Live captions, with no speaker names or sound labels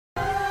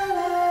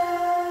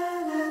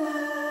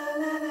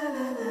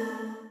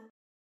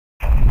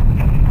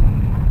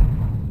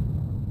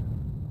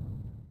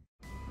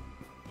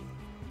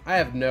I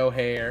have no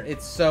hair.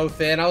 It's so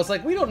thin. I was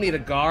like, we don't need a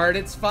guard.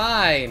 It's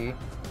fine.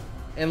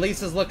 And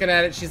Lisa's looking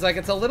at it. She's like,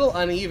 it's a little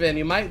uneven.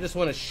 You might just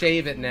want to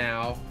shave it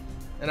now.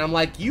 And I'm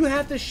like, you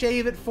have to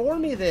shave it for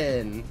me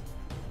then.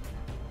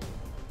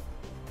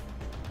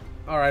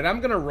 All right,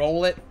 I'm going to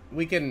roll it.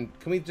 Can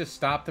we just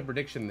stop the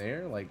prediction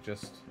there? Like,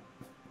 just...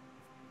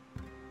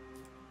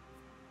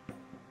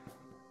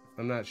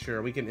 I'm not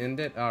sure. We can end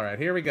it? All right,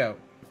 here we go.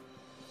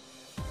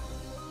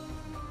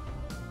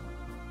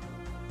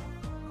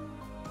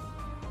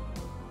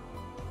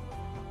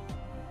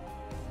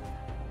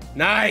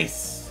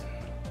 Nice!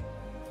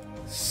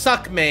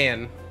 Suck,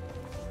 man.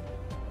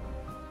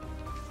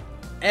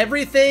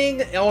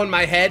 Everything on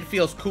my head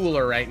feels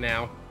cooler right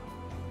now.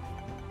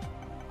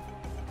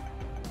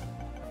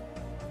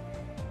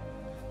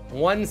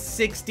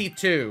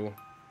 162.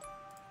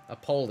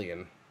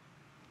 Apollyon.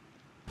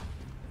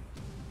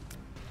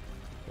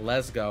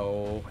 Let's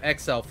go.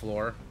 XL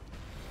floor.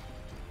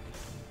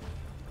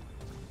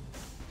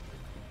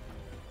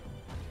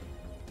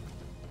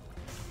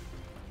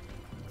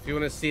 If you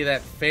want to see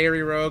that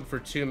Fairy Rogue for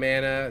 2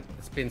 mana,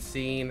 it's been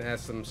seen as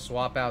some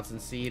swap outs in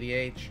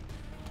CEDH.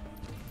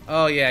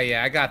 Oh,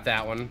 yeah, I got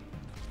that one.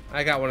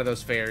 I got one of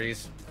those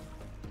fairies.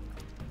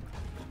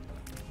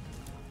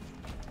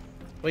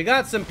 We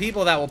got some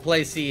people that will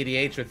play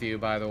CEDH with you,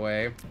 by the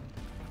way.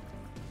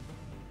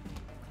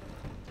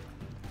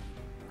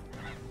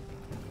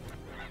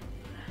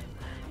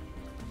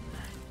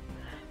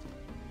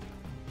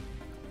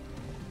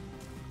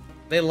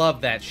 They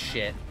love that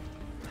shit.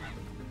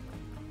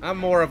 I'm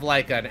more of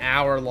like an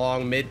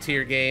hour-long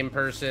mid-tier game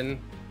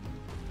person.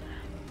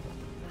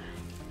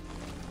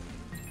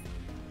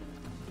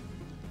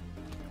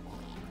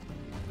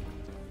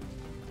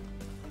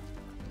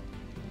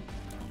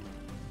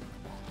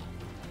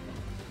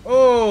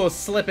 Oh,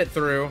 slip it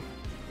through.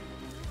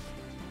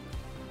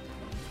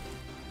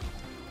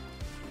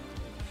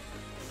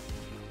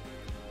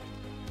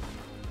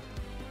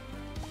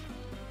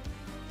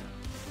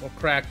 We'll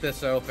crack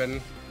this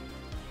open.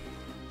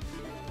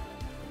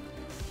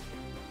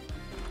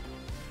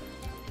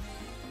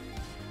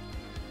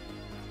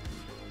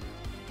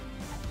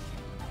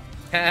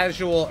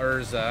 Casual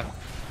Urza.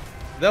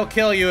 They'll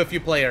kill you if you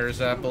play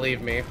Urza,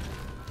 believe me.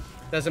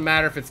 Doesn't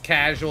matter if it's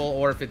casual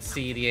or if it's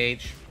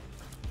CDH.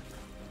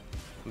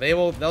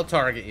 They'll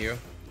target you.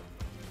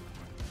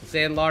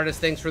 Sandlardus,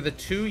 thanks for the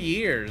 2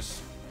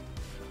 years.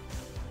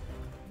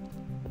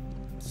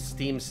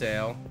 Steam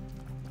sale.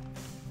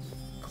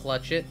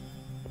 Clutch it.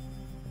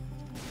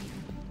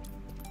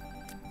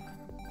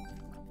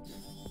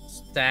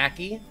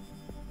 Stacky.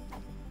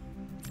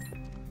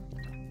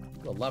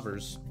 The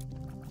lovers.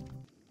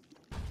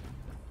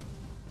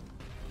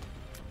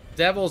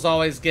 Devils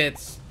always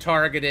gets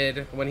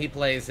targeted when he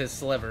plays his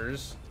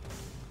slivers.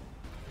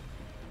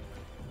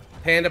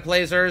 Panda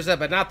plays Urza,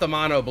 but not the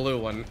mono blue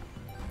one.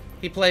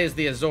 He plays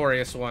the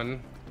Azorius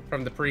one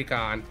from the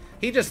precon.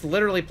 He just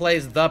literally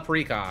plays the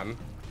precon.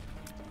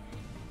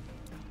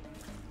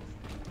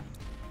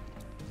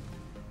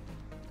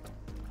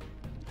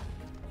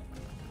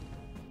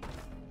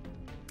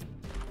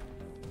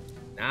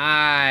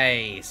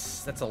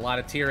 Nice. That's a lot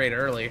of tier 8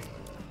 early.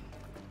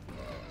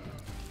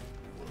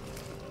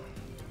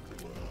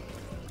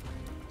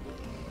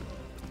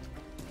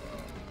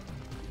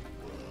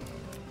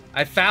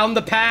 I found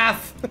the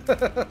path.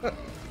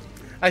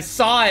 I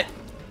saw it.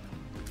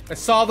 I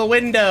saw the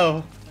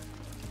window.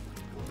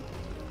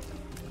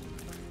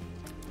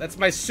 That's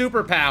my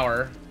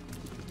superpower.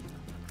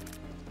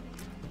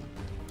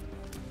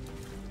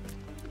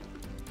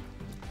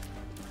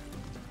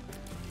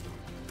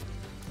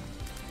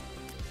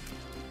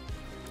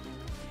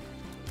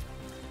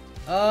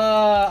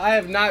 I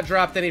have not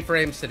dropped any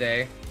frames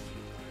today.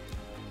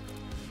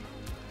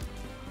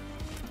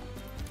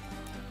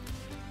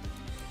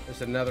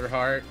 There's another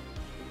heart.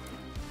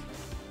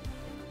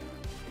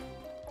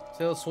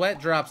 Till sweat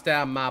drops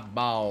down my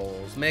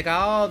balls. Make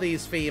all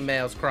these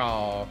females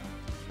crawl.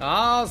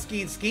 Oh,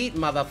 skeet skeet,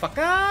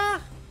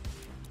 motherfucker.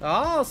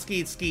 Oh,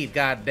 skeet skeet,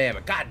 goddamn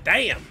it.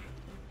 Goddamn.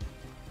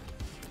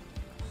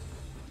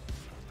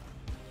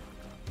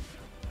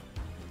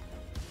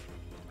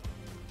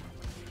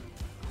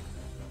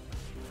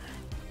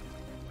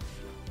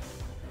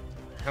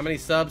 How many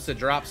subs to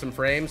drop some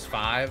frames?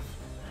 5.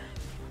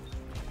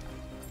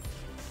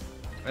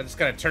 I just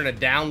gotta turn a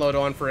download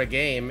on for a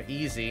game.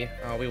 Easy.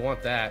 Oh, we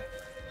want that.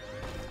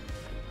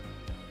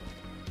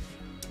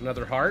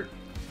 Another heart.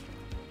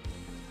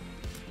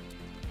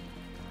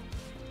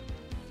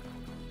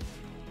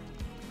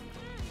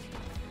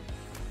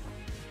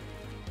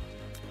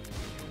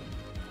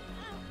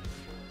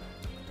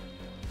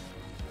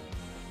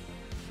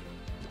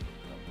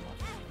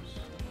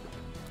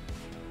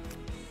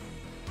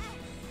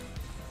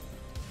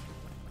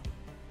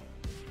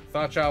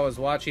 Thought y'all was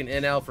watching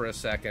NL for a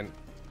second.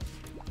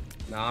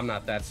 No, I'm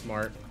not that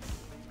smart.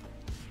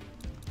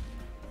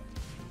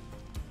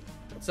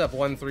 What's up,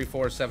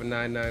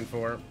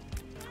 1347994?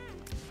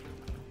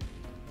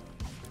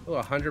 Oh,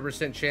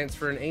 100% chance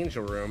for an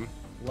angel room.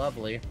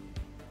 Lovely.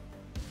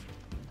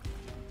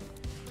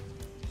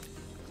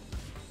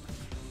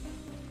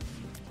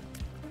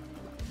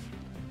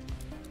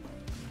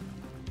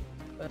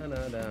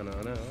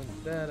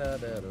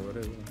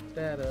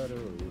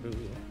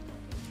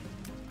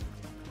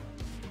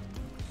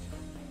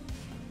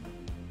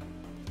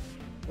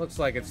 Looks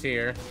like it's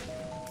here.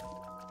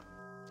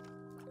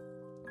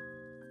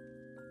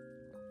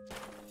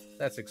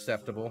 That's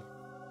acceptable.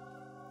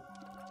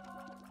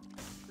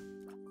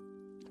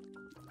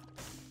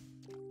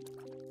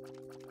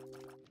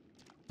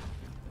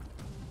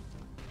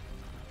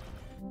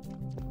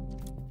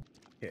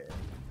 Okay.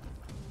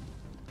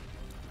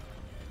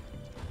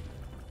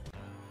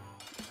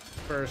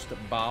 First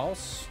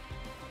boss.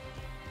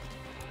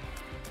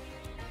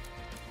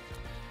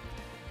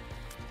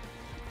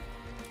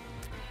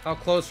 How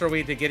close are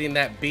we to getting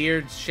that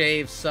beard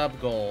shave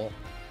sub goal?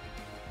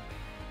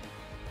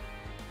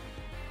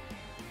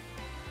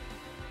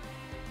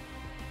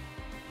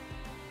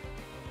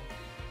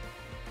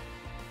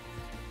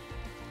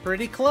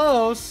 Pretty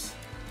close.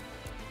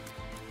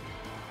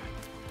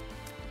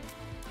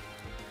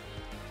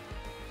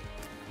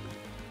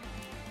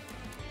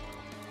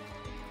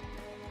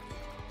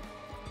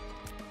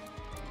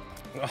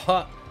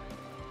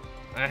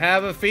 I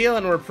have a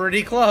feeling we're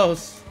pretty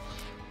close.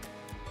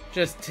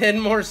 Just 10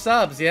 more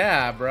subs,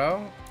 yeah,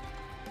 bro.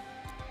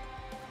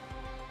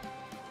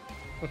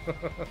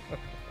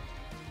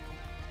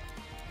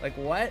 Like,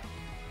 what?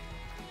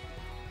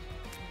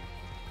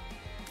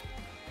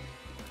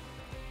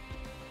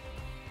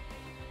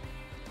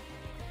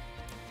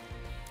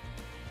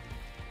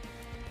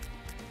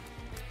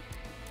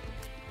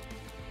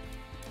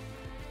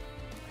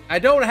 I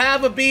don't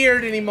have a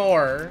beard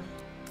anymore.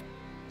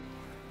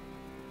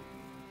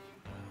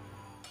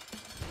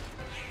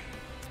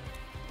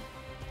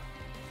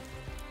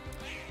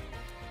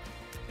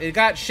 It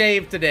got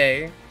shaved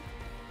today.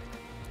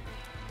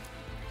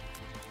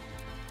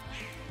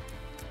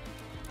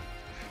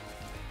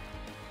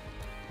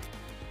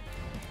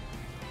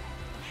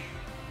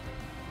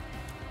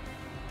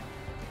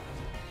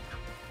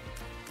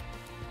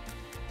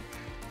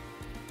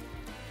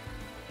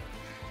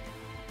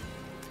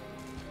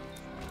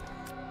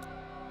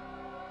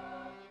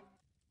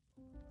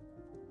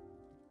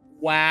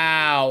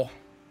 Wow.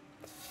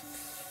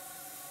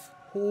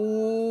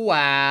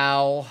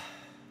 Wow.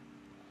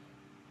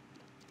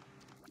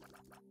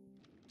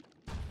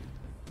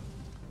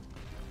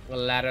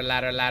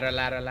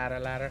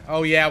 Ladder.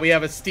 Oh yeah, we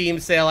have a Steam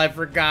sale, I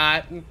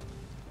forgot.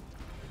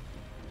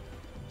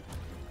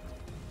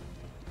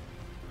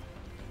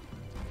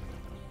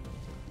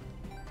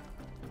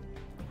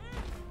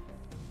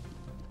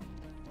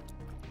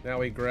 Now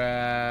we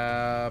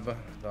grab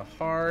the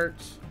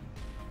heart.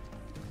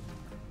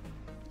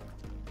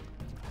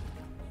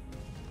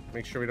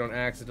 Make sure we don't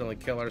accidentally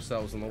kill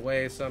ourselves on the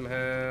way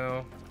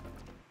somehow.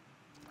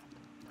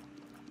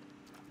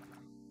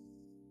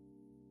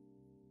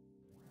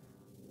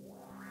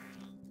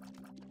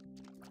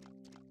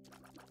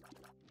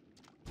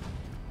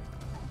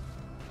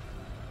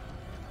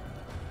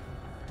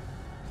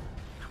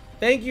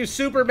 Thank you,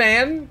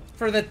 Superman,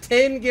 for the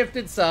 10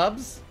 gifted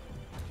subs.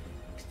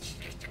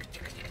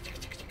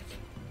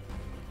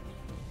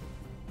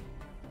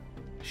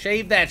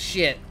 Shave that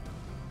shit.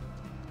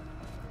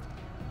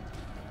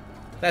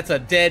 That's a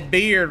dead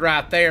beard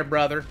right there,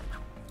 brother.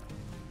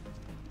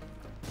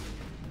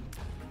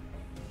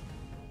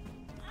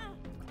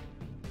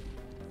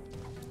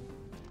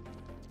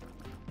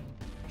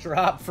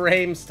 Drop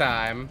frames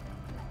time.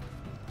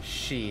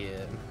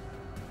 Shit.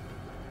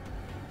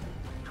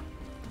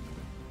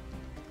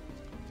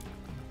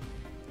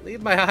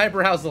 Leave my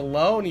eyebrows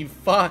alone, you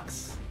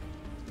fucks.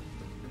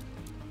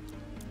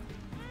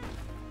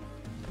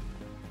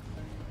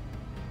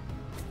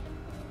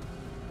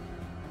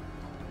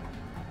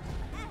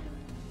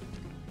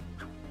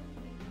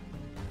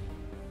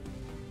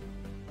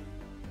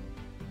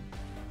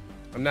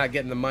 I'm not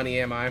getting the money,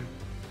 am I?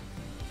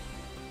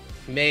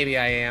 Maybe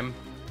I am.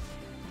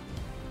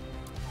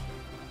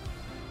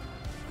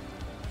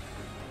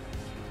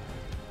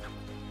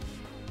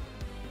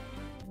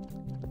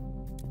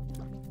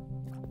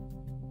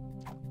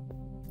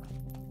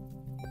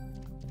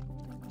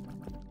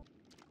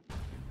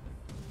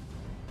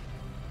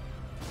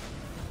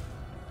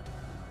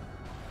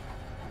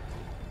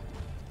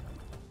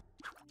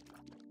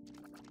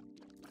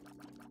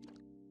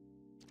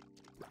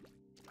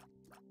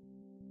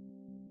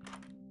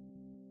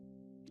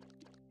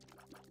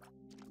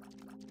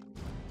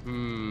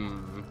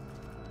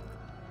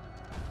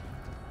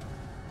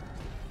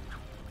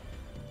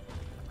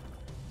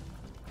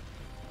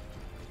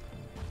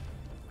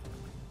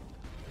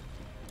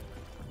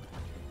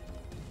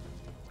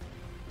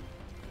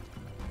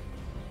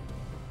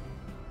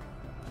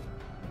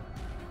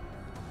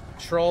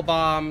 Troll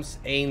bombs,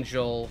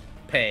 angel,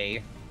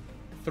 pay.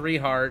 3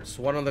 hearts,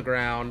 1 on the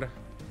ground.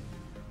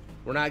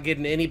 We're not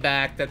getting any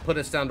back. That put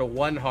us down to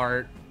 1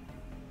 heart.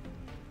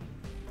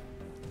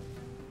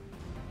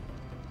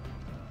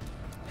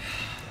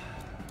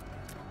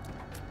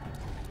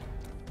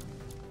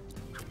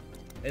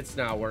 It's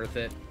not worth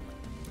it.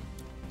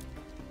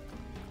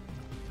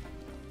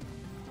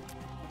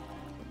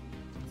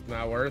 It's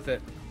not worth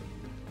it.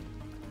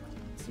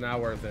 It's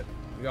not worth it.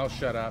 Y'all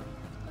shut up.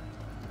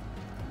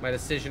 My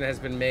decision has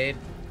been made.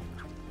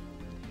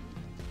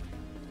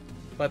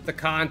 But the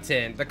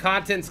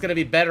content's gonna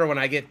be better when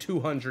I get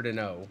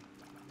 200-0.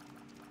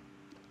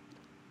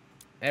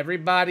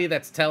 Everybody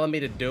that's telling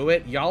me to do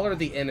it, y'all are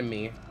the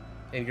enemy.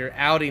 And you're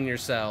outing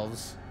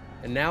yourselves.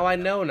 And now I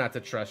know not to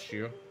trust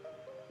you.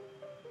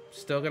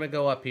 Still gonna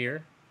go up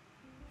here.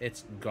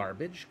 It's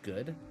garbage.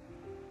 Good.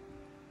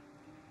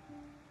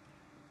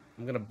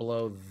 I'm gonna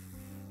blow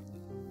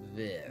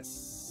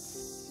this.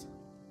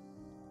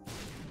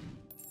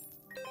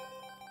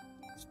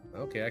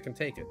 Okay, I can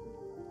take it.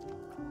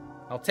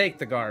 I'll take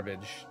the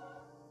garbage.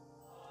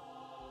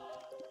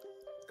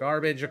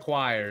 Garbage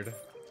acquired.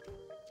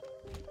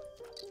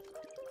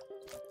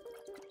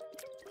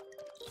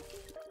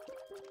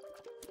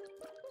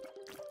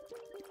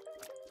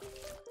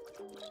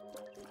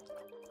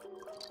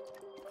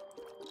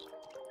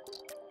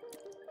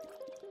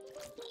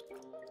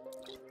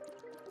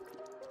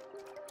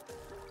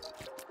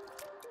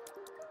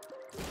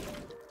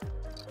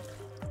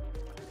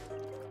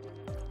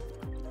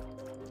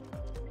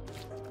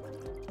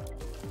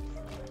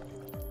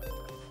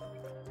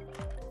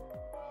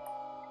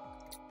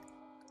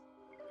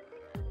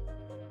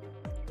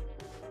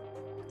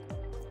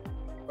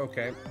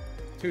 Okay,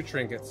 2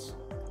 trinkets.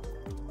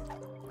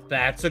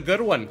 That's a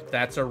good one.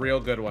 That's a real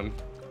good one.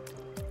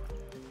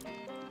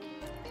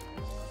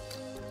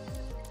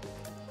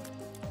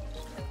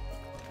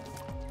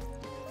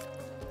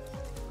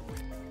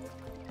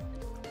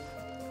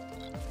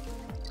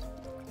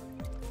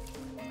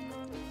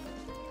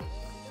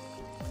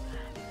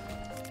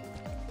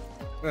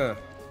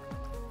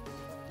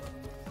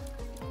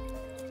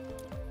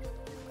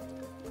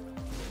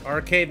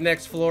 Arcade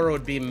next floor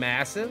would be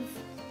massive.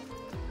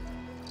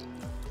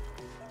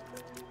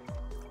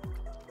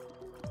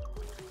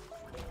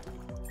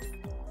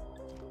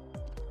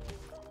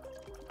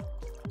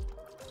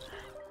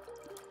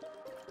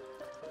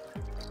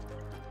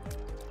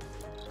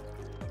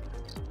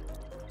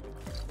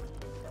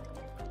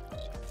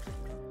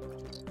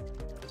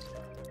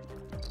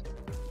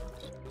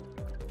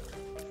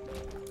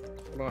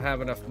 I don't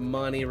have enough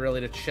money really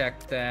to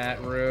check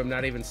that room.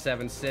 Not even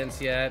 7 cents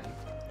yet.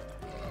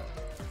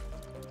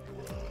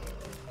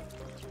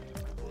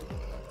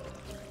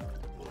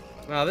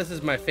 Oh, this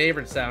is my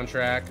favorite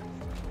soundtrack.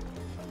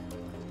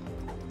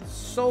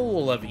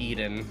 Soul of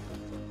Eden.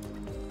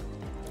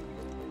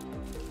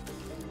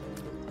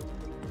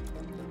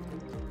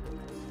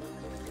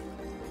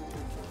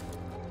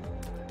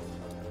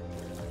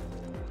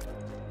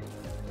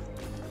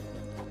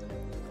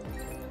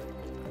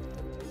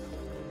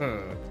 Huh.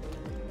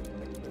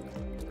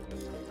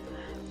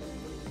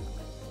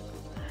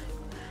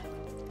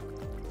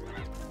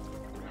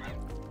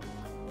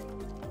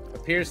 The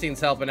piercing's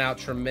helping out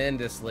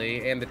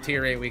tremendously, and the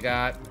tier 8 we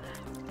got.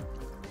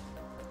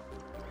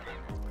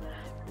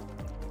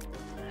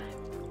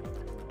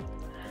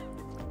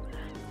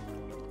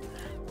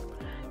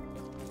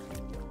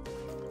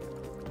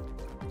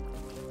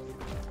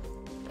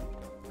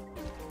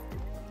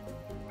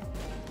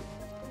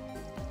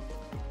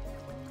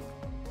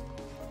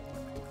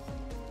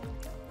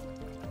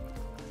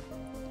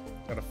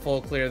 Gotta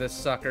full clear this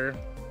sucker.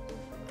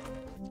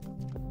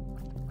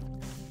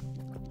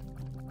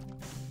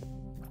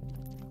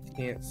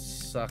 Can't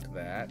suck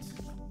that.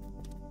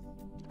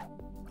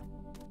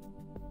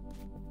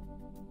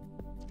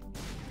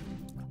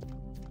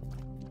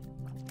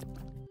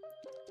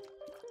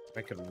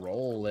 I could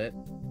roll it.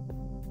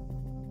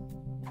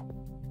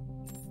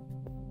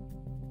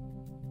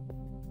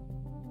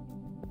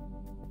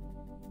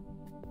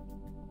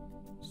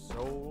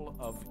 Soul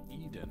of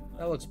Eden.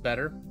 That looks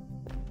better.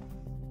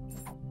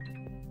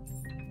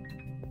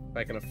 If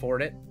I can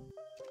afford it.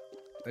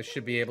 I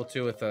should be able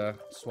to with a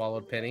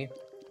swallowed penny.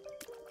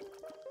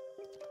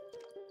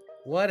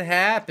 What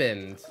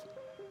happened?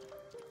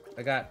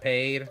 I got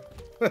paid.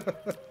 A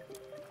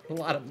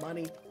lot of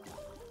money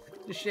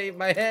to shave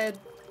my head.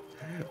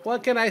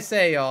 What can I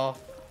say, y'all?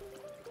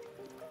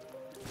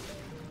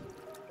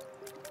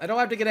 I don't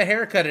have to get a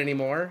haircut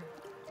anymore.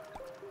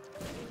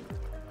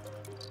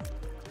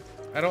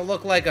 I don't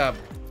look like a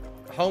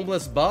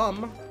homeless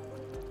bum.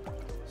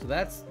 So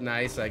that's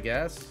nice, I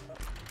guess.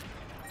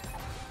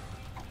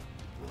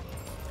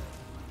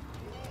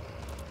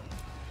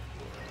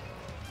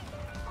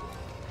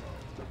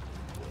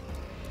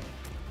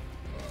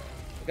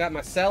 Got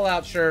my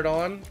sellout shirt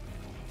on.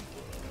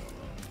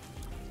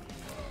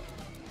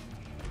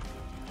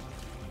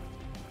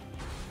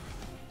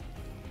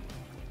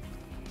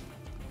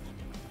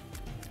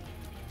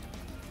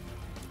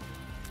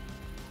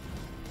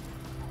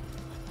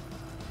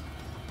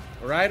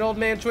 All right, old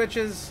man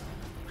Twitches.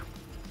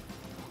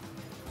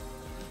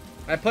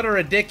 I put a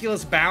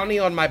ridiculous bounty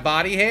on my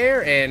body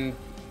hair and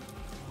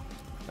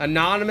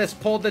Anonymous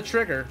pulled the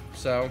trigger,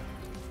 so.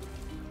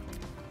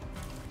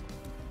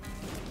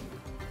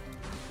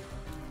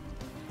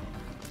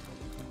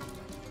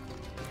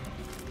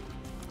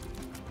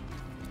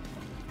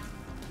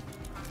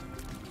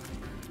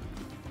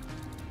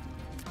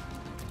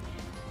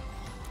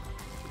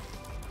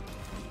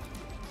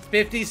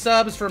 50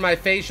 subs for my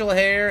facial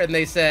hair, and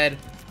they said,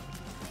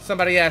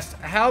 somebody asked,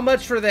 how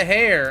much for the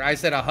hair? I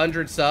said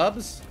 100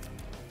 subs.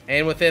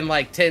 And within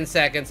like 10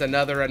 seconds,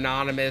 another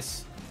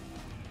anonymous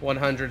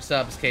 100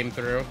 subs came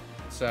through.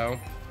 So,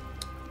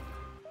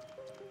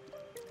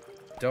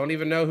 don't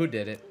even know who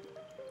did it.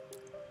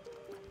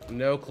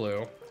 No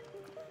clue.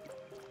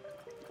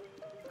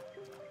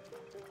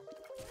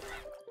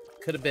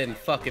 Could have been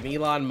fucking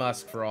Elon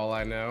Musk for all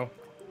I know.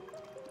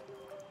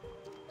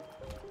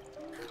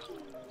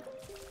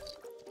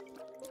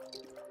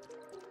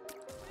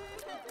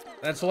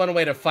 That's one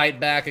way to fight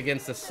back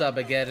against the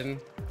Subageddon.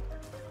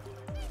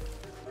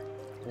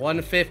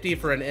 150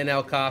 for an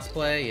NL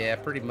cosplay? Yeah,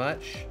 pretty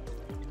much.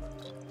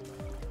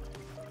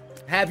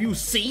 Have you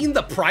seen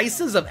the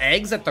prices of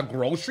eggs at the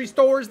grocery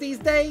stores these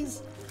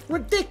days?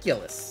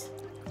 Ridiculous.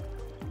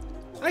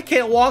 I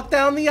can't walk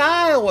down the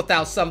aisle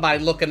without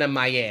somebody looking at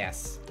my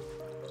ass.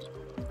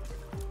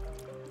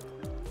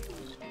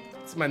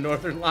 It's my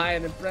Northern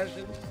Lion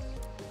impression.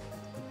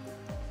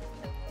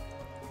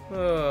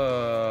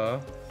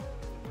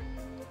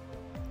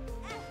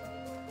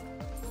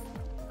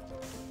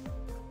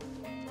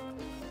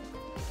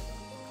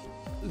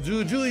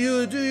 Do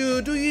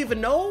you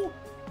even know?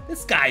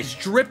 This guy's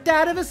dripped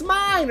out of his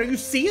mind. Are you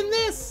seeing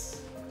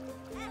this?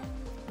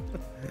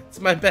 It's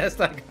my best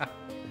I got.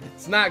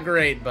 It's not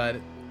great, but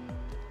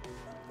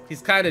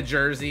he's kind of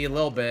Jersey a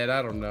little bit.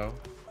 I don't know.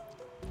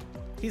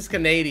 He's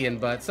Canadian,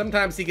 but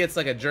sometimes he gets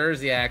like a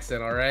Jersey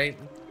accent, all right?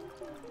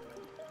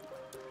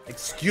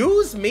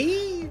 Excuse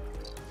me?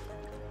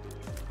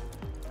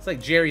 It's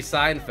like Jerry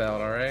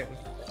Seinfeld, all right?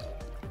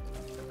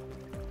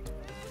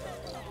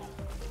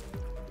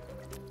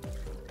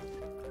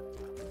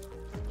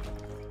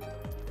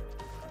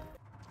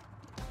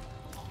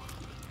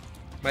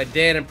 My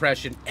Dan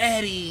impression.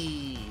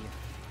 Eddie!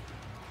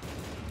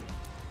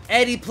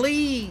 Eddie,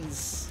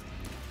 please!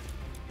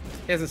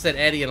 He hasn't said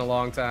Eddie in a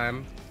long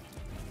time.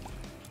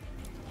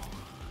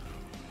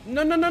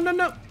 No, no, no, no,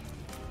 no!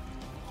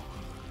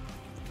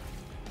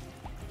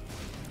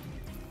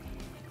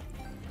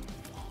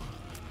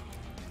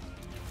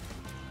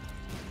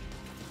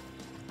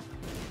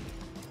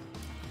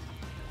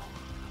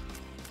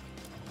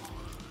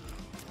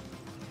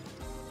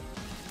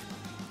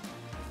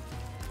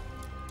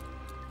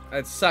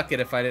 I'd suck it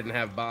if I didn't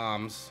have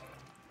bombs.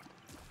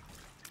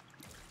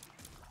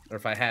 Or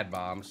if I had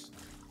bombs.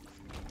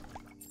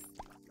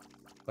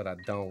 But I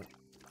don't.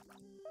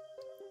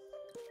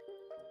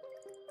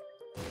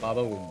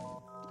 Ba-boom.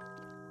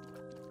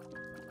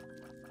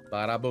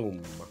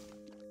 Bada-boom.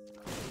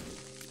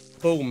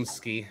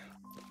 Boomski.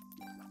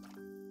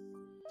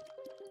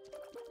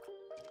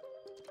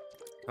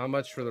 How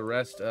much for the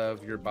rest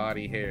of your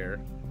body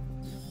hair?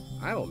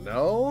 I don't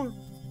know.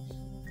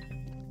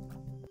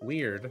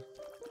 Weird.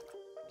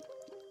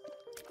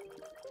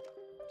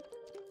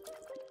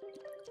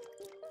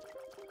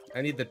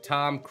 I need the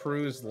Tom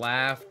Cruise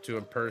laugh to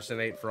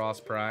impersonate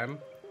Frost Prime.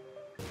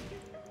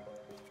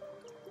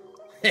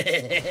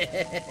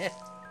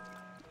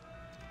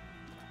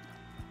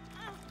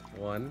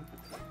 One,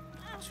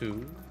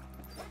 two,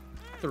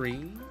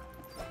 three,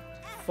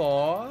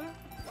 four.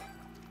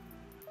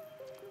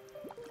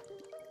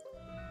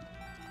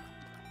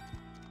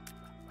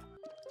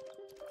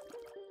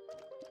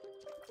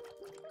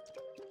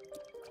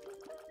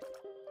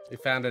 We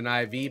found an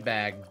IV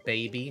bag,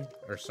 baby.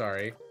 Or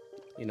sorry.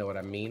 You know what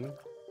I mean.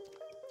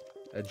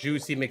 A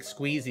juicy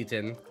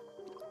McSqueezyton.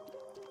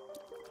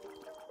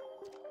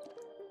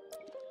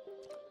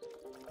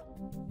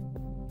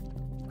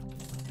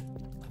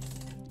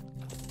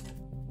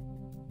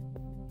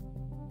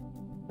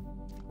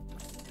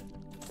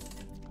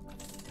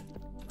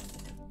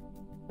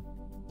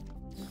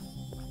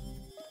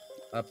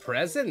 A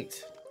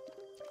present.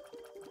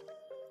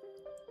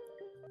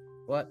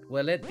 What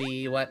will it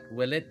be? What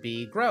will it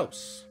be?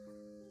 Gross.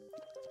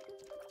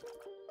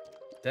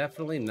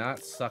 Definitely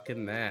not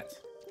sucking that.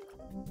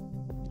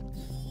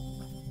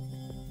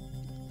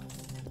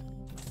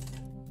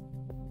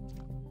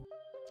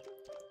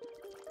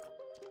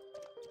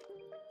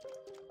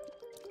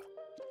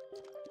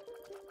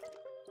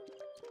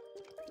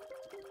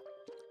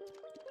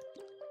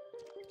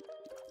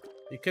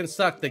 You can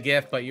suck the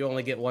gift, but you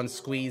only get one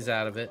squeeze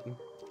out of it.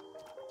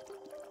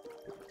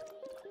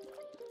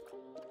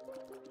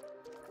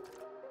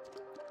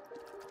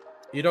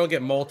 You don't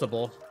get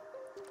multiple.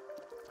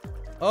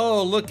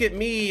 Oh, look at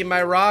me, my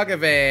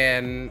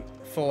Ragavan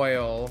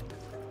foil.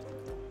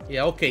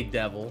 Yeah, okay,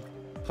 devil.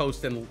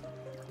 Posting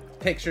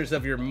pictures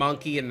of your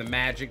monkey in the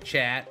magic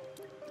chat.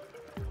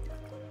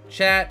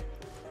 Chat,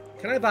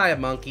 can I buy a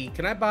monkey?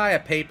 Can I buy a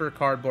paper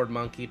cardboard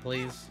monkey,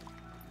 please?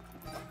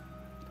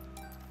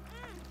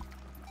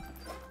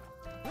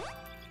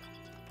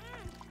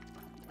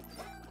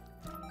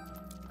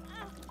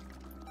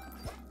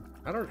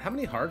 I don't... How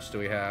many hearts do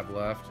we have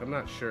left? I'm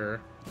not sure.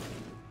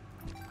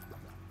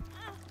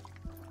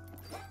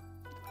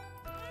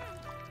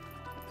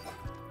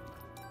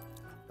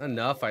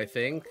 Enough, I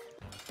think.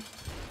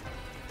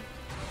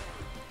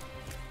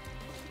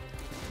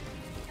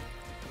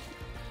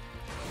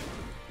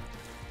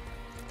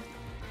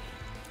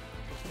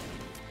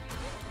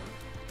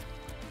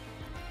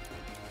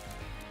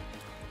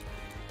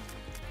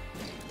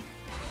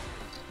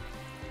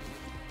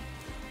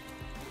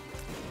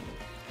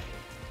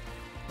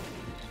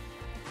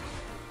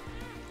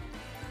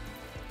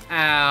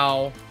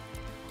 Ow.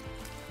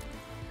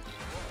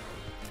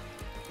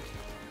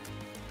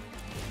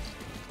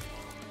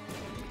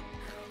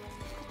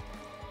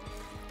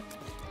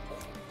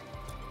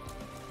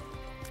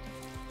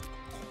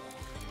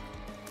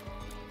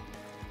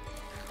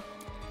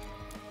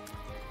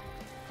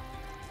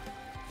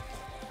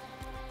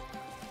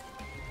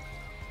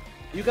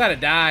 You gotta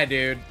die,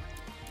 dude.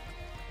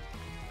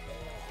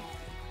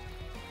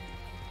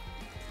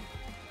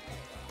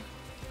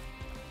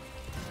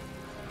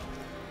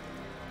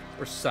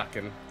 We're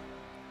sucking.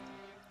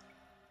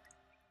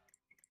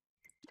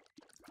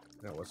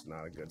 That was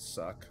not a good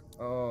suck.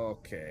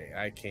 Okay,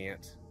 I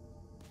can't.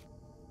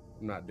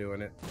 I'm not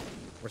doing it.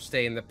 We're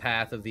staying the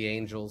path of the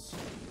angels.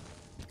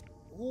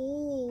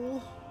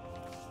 Ooh.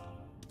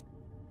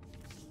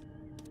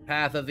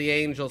 Path of the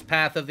angels,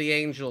 path of the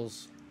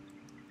angels.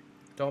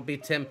 Don't be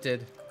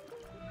tempted.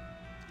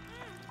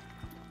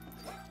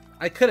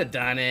 I could have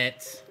done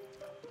it.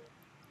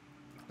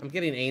 I'm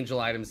getting angel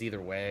items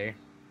either way.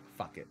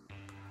 Fuck it.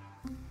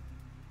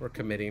 We're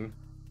committing.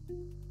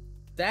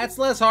 That's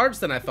less hearts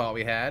than I thought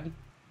we had.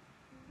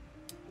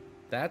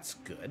 That's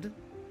good.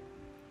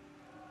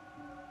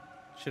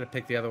 Should have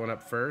picked the other one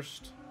up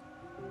first.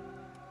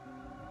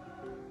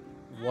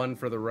 One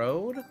for the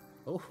road.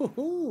 Oh,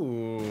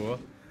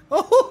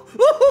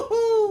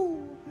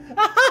 oh,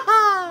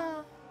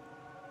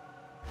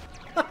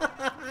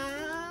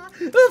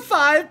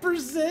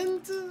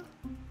 5%.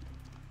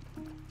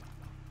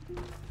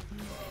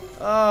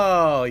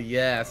 Oh,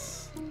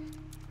 yes.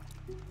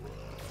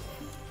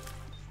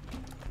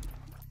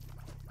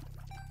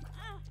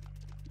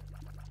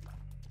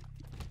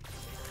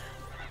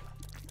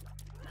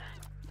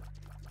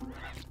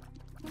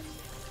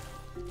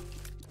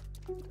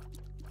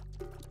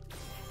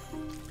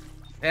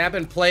 Hey, I've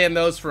been playing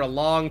those for a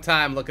long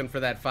time, looking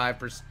for that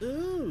 5%.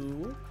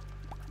 Ooh,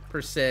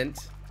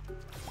 percent.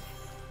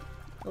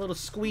 A little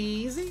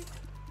squeezy.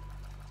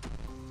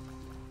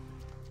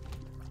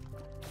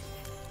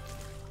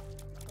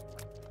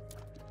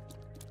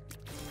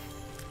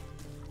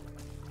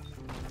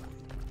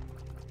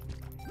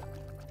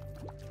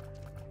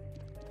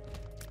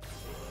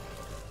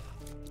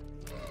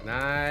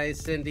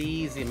 Nice and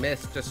easy,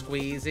 Mr.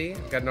 Squeezy.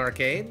 Got an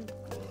arcade.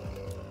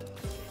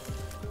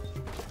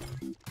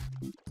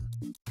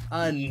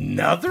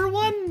 Another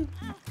one?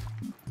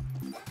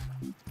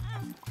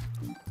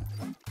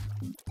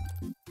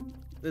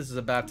 This is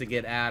about to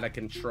get out of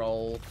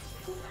control.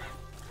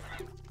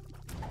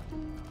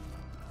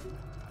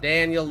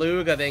 Daniel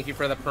Luga, thank you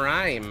for the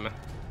prime.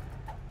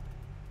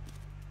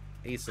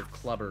 Ace of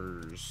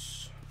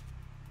clubbers.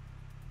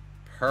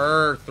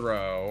 Per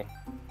throw.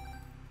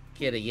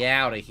 Get a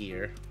out of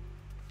here.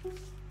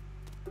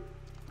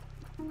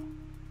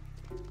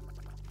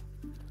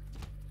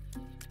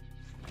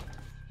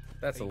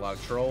 That's a lot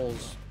of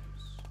trolls.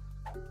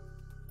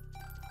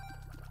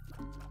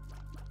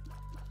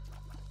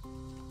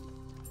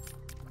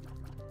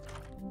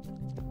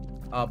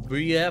 A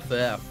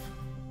BFF.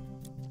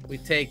 We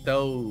take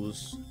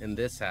those in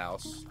this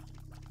house.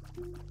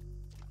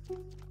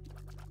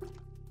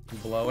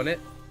 Blowing it.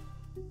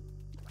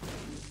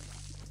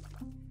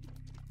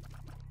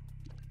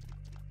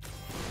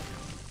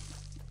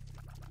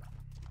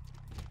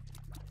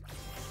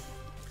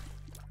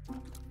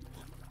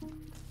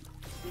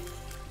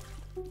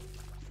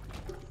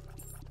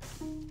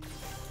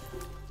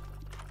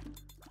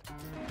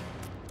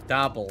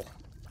 Double.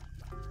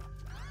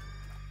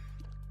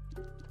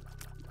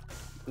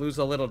 Lose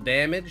a little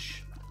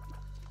damage.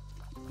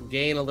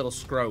 Gain a little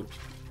scrote.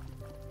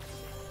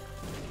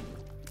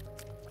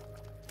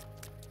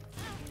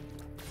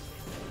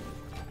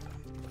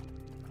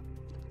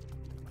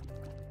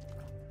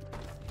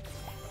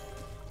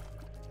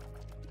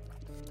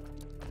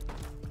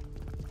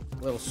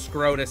 Little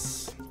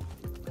scrotus.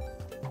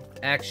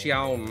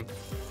 Action.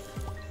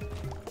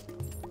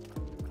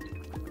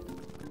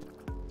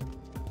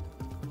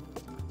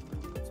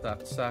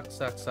 Suck, suck,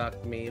 suck,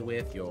 suck me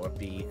with your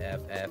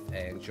BFF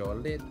and your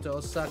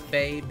little suck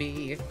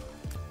baby.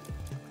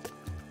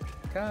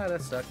 Gotta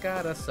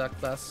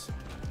suck bus.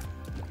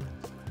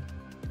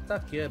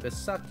 Suck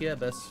your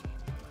bus.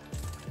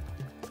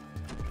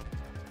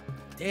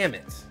 Damn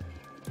it.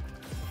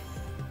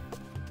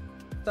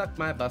 Suck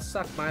my bus,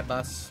 suck my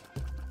bus.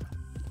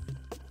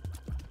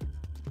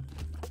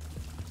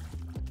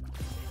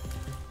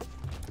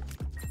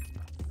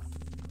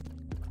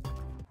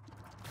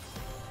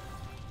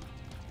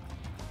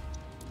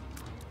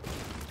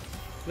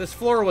 This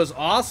floor was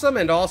awesome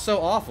and also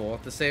awful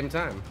at the same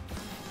time.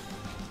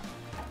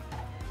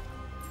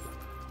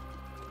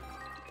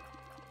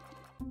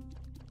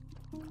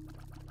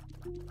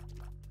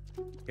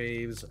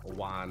 Caves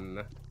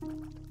 1.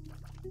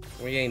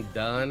 We ain't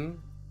done.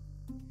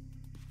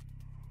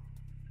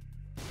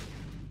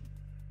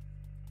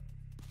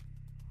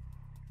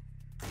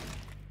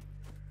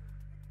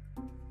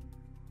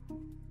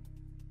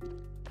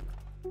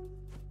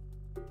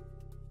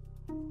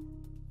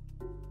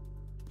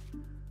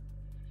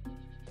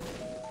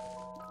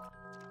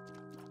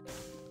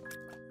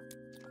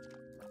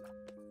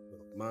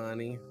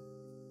 Money.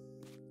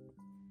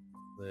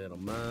 Little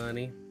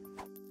money.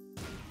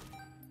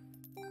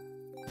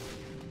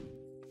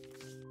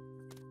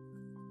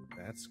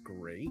 That's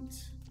great.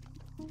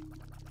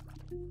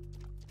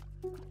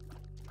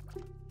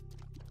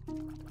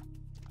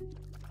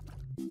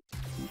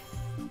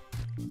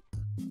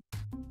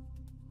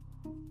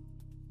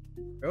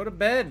 Go to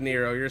bed,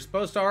 Nero. You're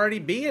supposed to already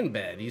be in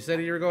bed. You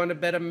said you were going to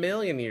bed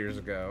 1,000,000 years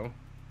ago.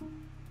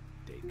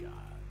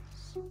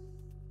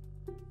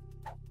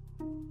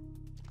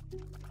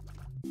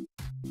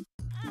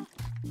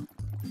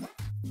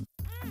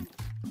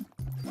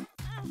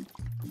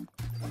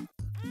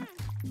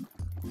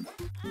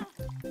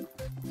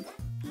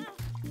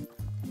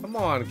 Come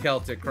on,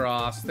 Celtic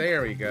Cross.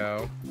 There we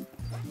go.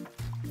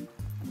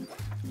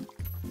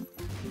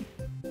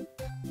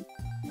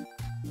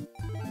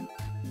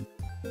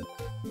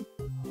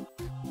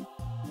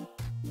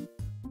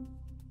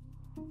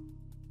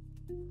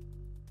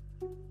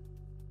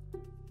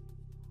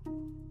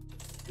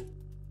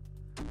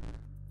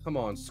 Come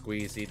on,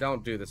 Squeezy.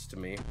 Don't do this to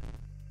me.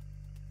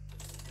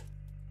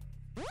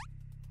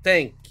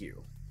 Thank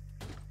you.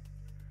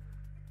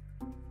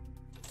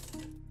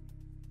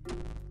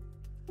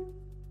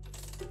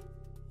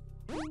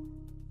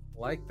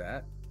 Like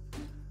that.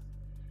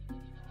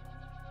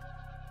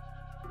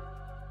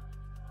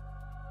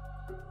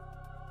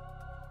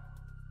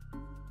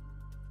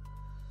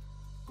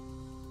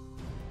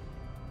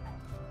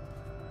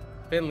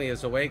 Finley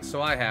is awake,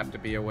 so I have to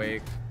be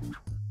awake.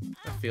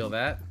 I feel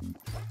that.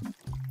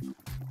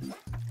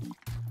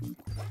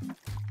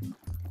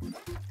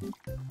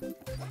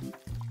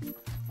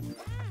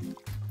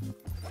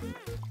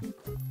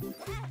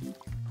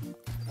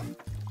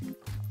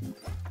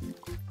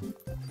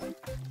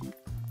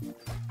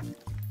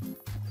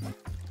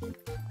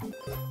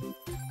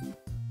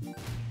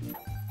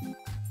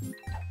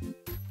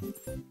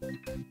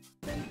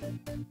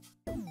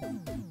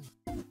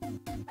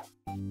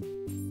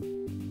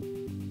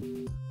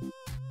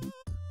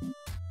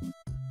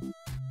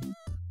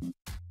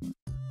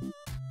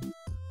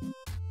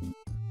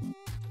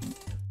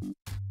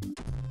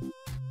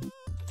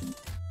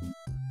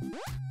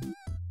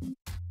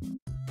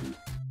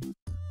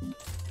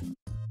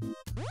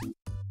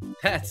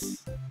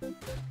 That's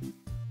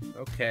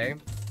okay.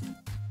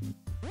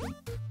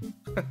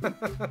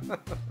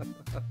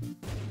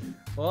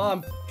 Well,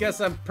 I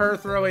guess I'm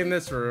per-throwing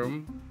this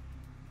room.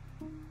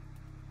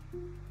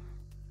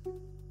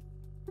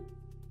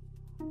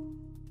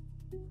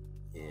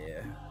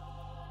 Yeah.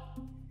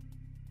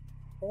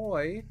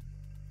 Boy.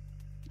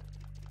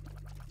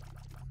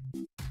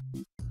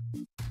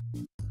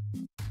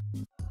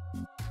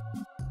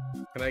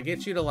 Can I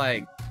get you to,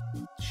 like,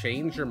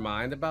 change your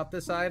mind about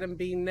this item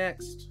being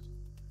next?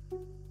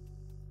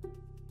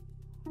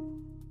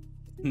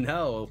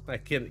 No, I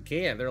can't.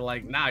 They're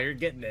like, nah, you're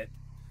getting it.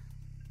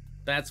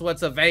 That's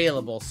what's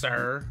available,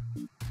 sir.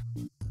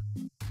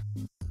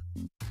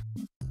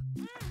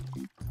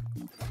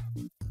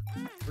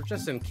 We're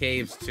just in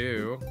caves,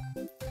 too.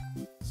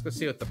 Let's go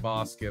see what the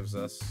boss gives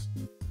us.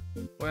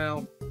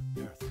 Well,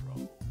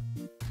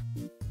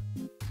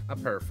 a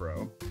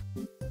perfro.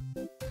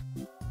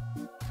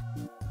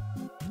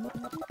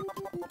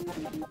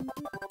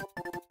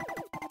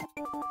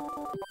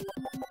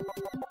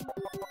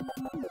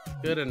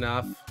 Good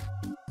enough.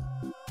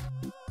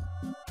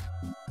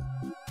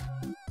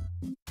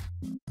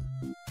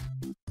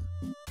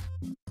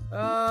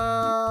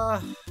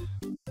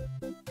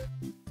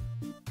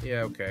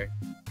 Yeah, okay.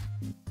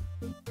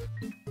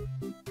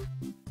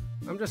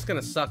 I'm just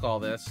gonna suck all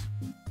this.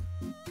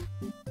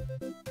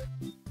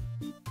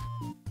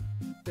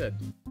 Good.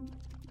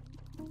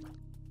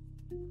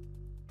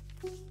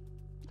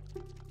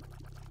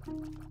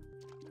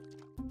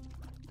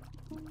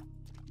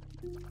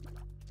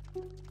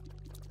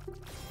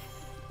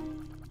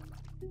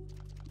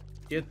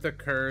 Get the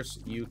curse,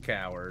 you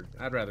coward.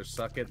 I'd rather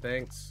suck it,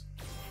 thanks.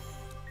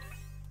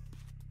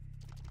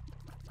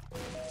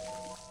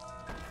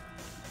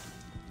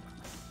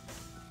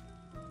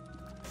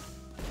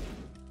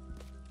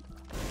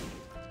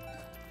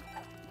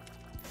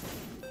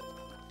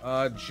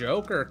 A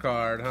Joker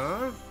card,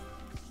 huh?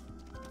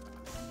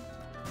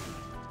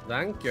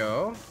 Thank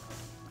you.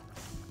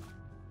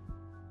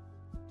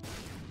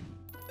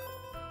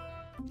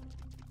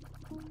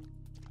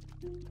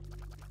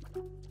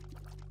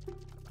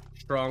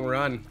 Strong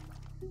run.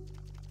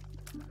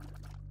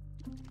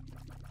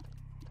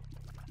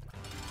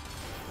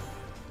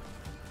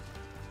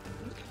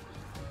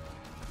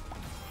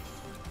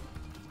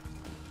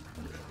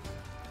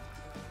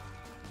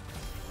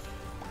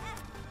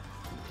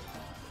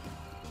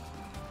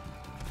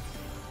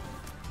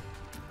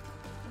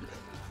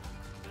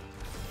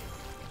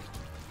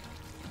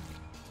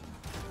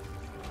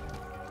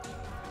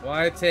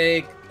 Why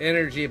take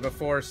energy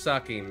before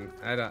sucking?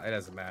 It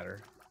doesn't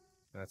matter.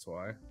 That's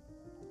why.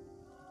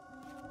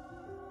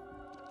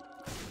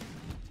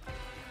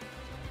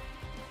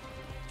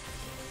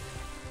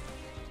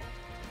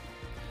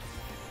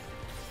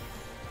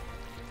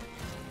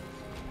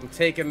 I'm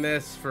taking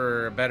this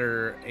for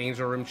better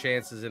angel room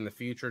chances in the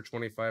future,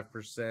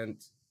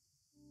 25%.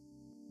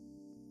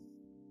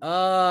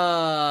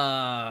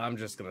 I'm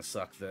just gonna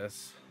suck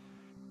this.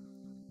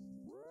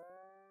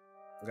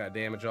 Got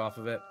damage off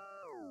of it.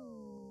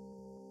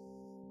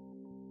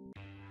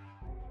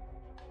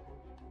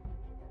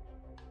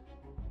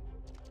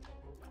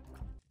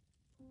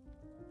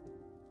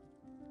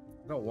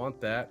 I don't want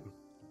that.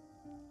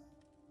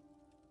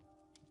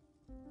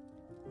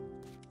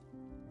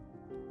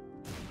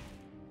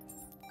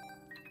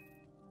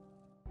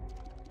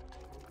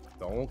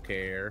 Don't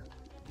care.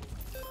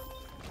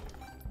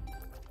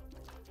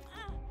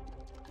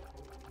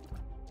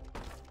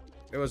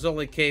 It was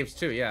only caves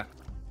too, yeah.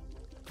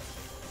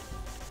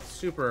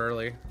 Super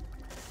early.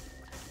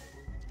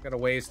 Got a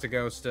ways to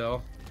go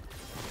still.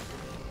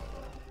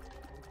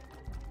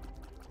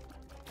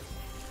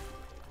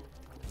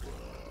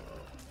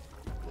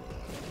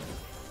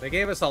 They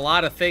gave us a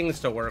lot of things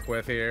to work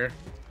with here.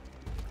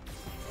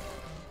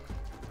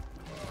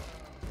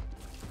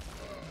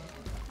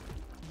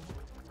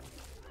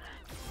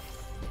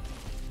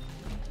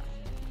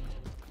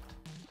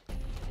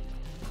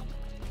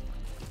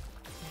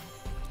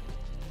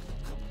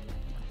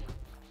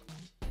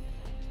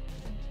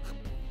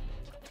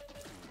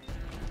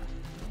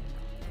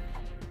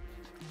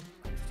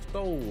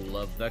 Soul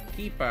of the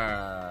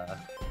Keeper.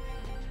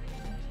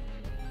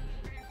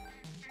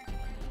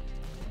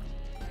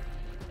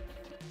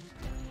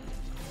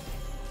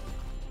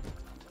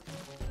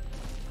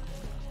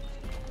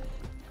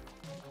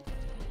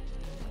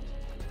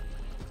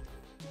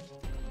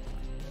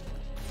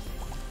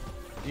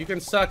 You can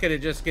suck it,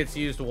 it just gets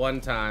used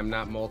one time,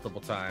 not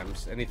multiple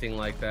times. Anything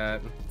like that.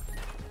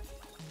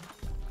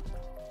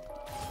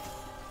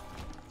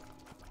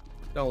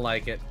 Don't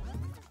like it.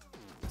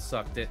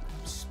 Sucked it.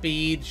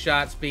 Speed,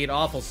 shot speed,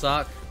 awful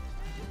suck.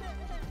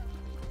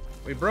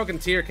 We've broken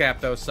tier cap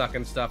though,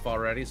 sucking stuff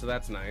already, so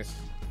that's nice.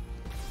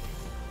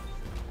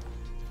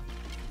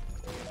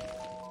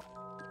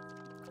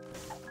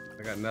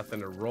 I got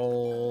nothing to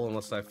roll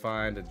unless I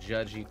find a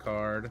judgy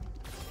card.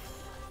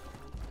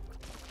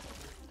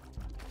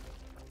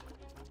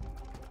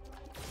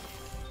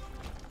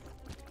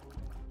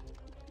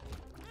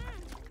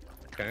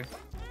 Okay.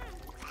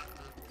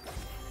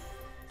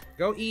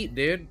 Go eat,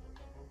 dude.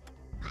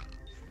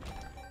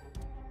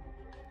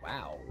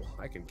 Wow,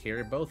 I can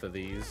carry both of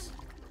these.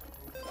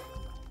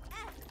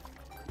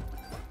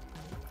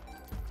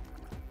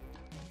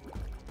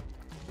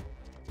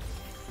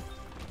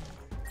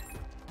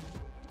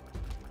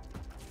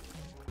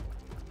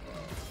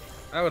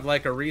 I would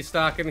like a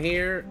restock in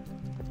here.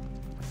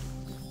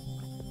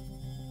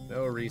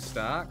 No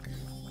restock.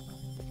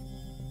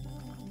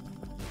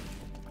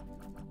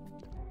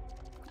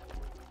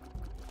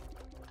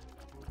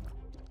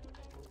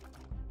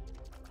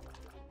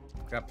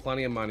 Got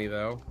plenty of money,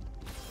 though.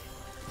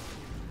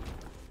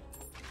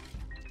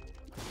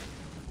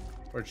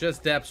 Or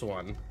just Depths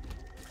one.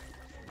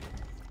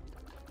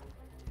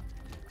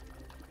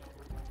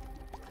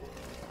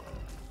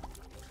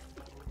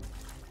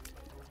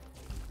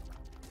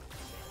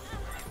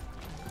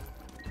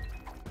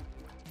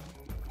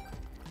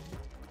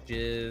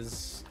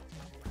 Jizz.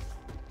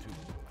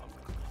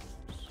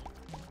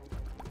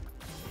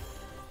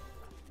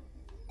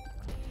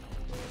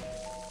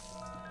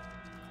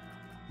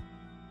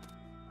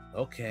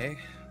 Okay.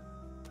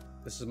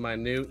 This is my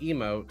new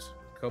emote.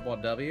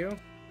 Cobalt W.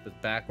 With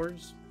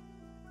backwards.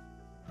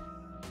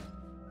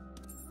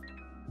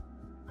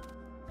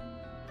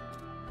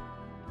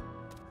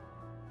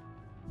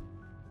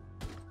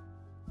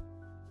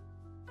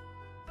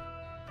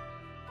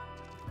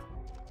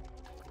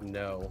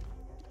 No.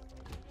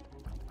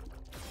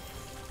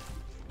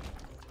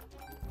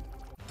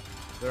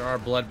 There are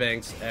blood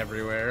banks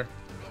everywhere.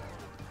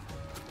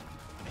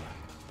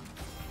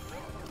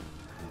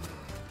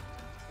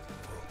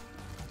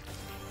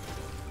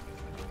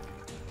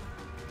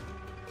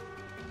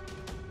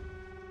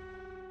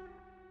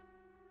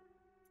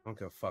 I don't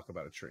give a fuck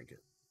about a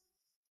trinket.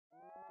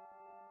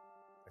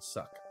 I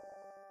suck.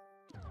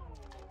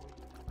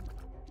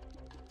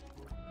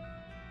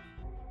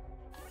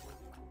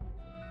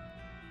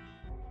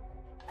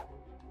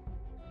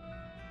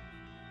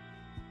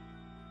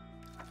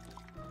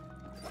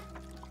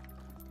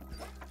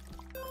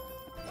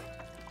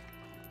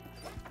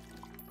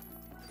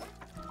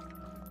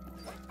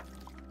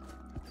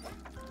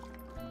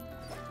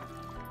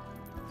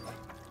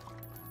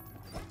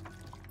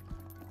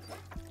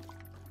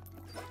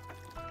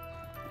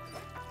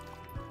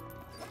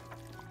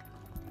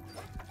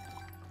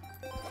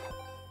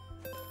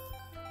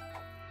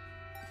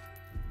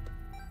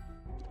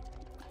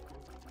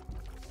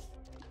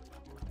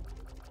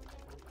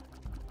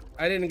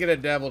 I didn't get a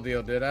devil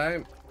deal, did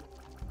I?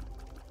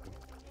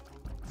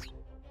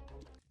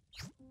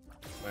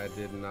 I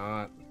did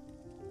not.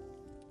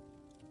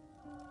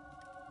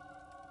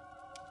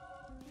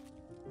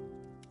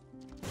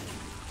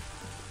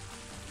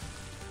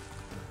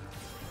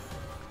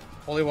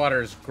 Holy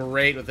water is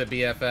great with the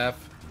BFF.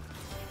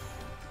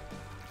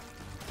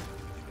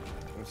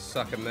 I'm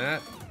sucking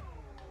that.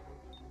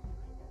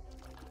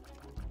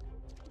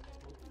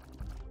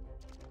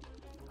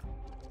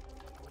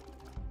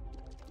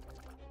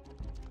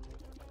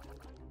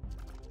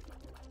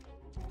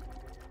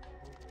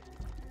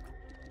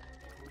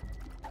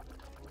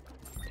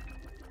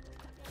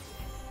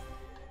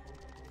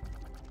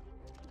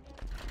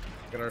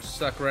 Get our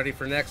suck ready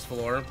for next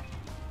floor.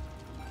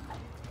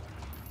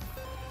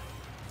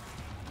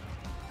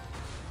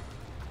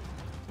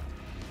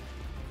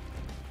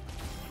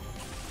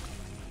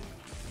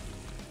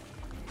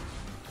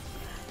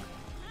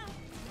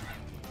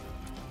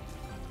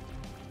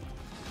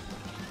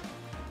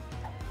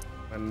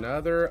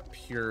 Another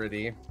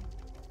purity.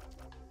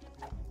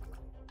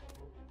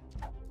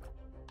 I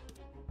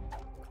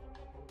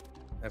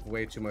have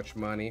way too much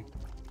money.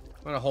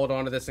 I'm gonna hold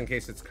on to this in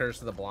case it's Curse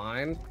of the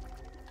Blind.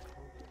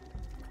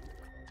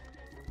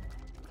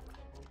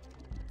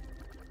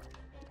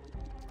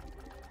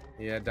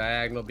 Yeah,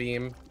 diagonal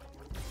beam.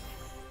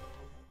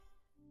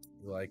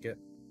 You like it?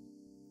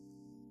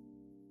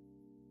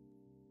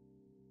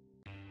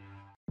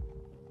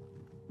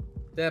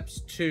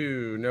 Depths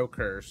 2, no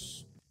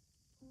curse.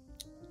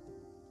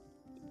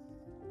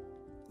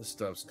 This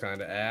stuff's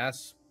kind of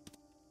ass.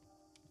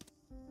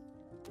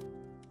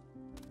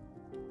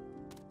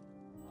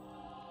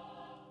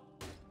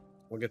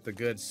 We'll get the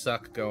good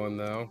suck going,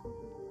 though.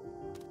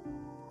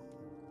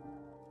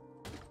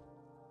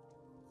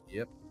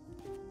 Yep.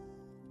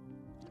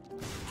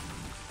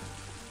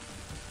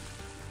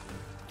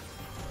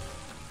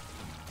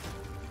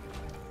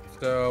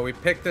 So we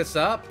pick this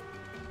up,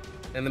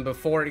 and then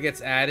before it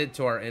gets added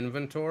to our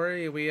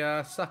inventory, we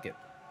suck it.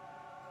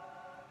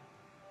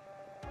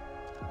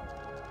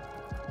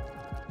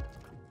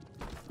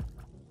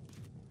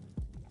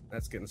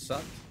 That's getting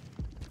sucked.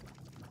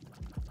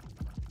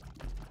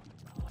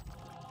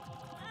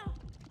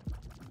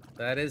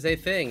 That is a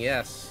thing,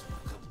 yes.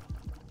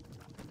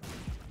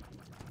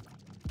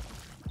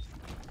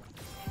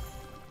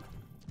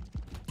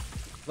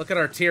 Look at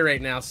our tier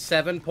rate now,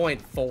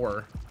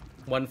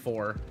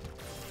 7.414.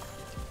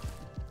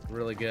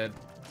 Really good.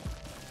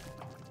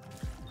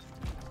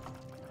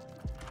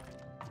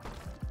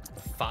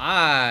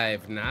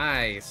 5,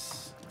 nice.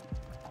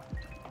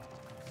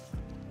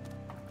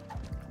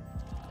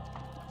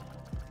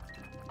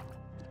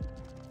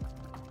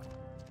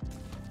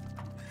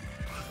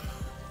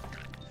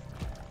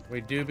 We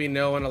do be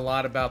knowing a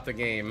lot about the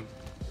game.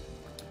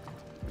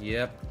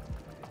 Yep.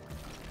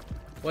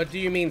 What do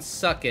you mean,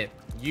 suck it?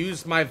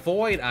 Use my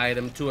void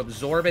item to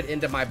absorb it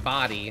into my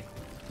body.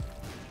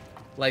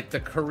 Like the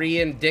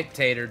Korean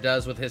dictator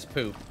does with his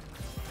poop.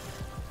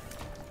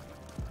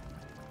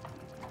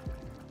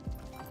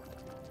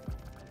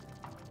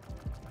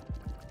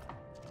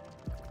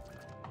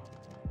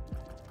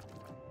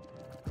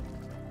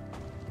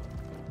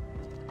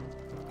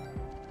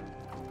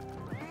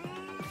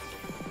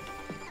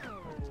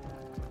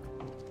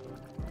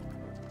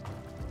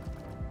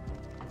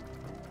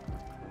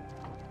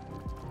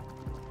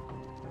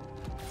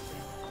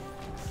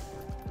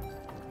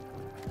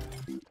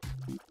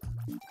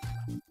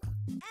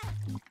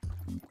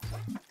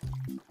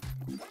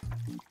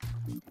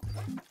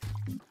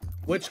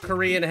 Which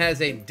Korean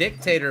has a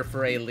dictator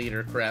for a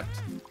leader, Krept?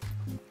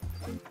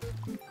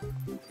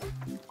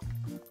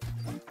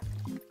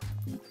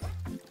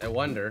 I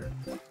wonder.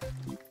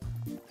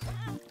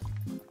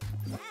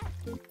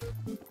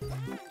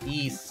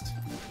 East.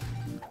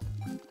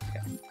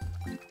 Okay.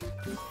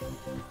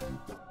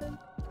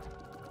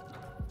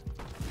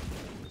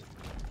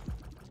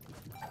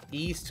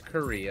 East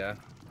Korea,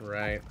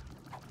 right.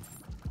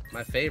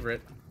 My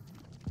favorite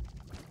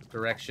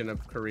direction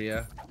of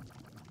Korea.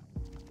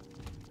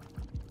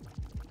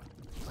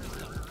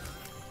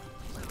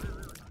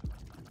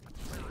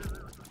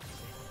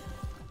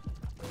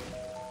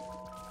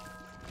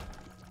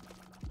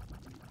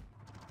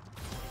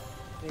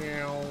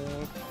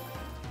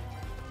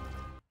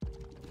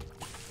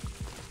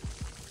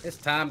 It's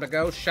time to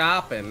go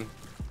shopping.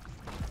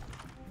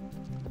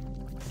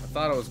 I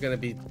thought it was gonna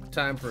be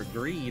time for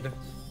greed.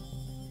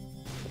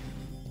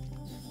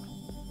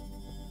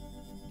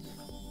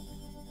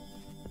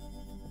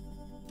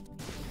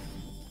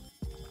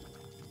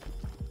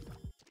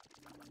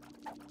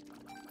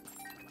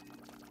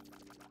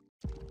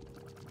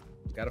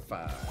 Got a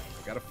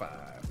 5. Got a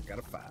 5. Got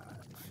a 5.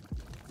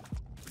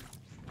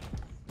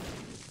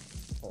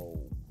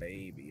 Oh,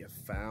 baby, a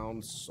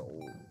found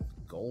soul.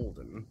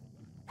 Golden.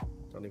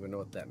 Don't even know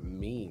what that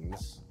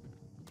means.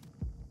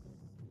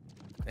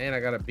 And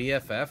I got a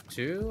BFF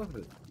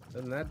too?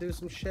 Doesn't that do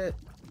some shit?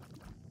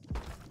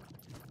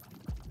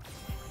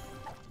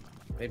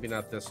 Maybe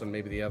not this one,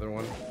 maybe the other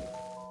one.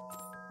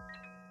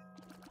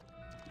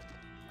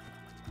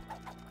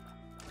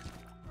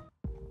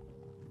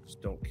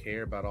 Just don't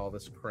care about all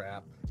this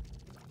crap.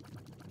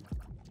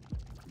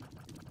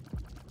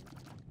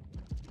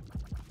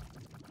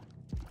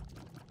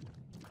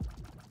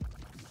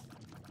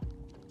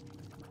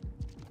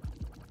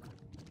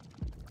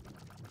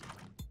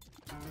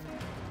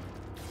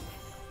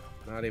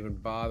 Not even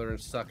bothering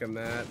sucking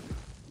that.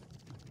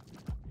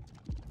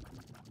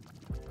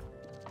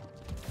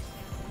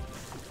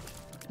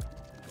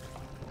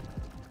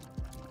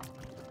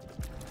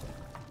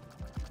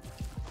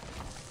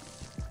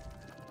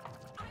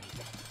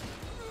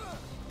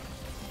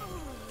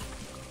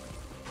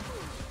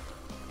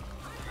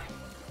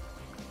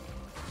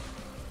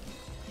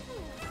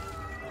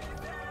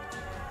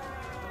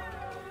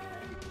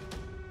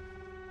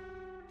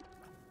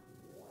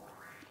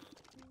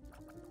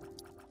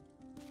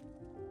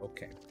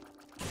 Okay.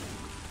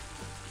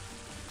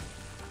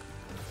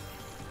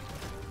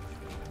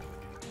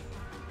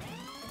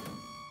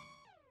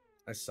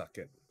 I suck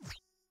it.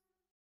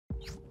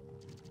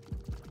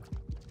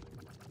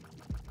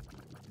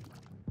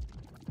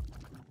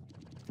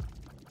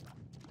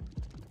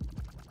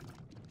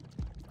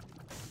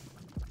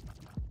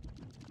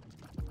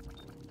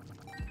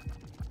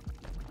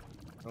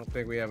 I don't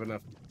think we have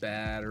enough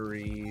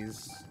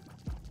batteries.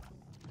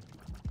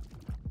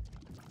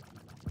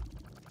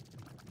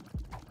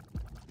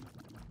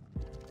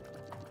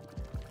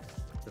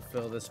 To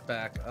fill this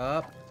back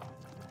up.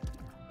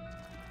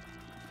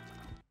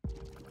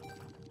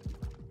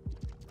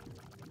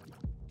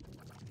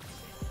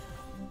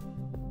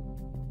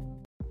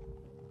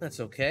 That's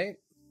okay.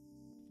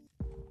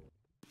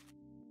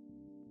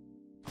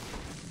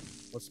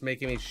 What's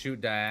making me shoot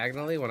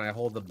diagonally when I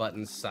hold the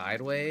buttons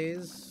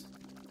sideways?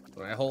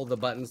 When I hold the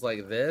buttons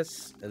like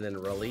this and then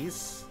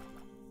release?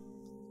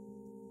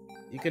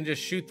 You can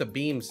just shoot the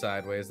beam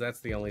sideways. That's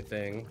the only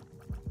thing.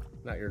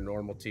 Not your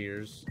normal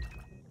tiers.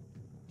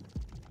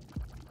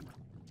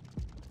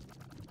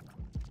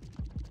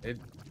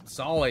 It's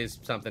always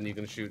something you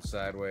can shoot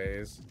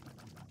sideways.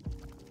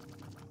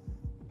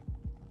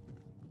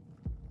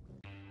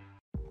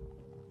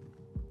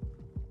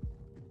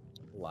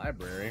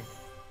 Library.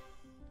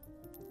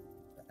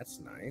 That's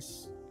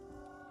nice.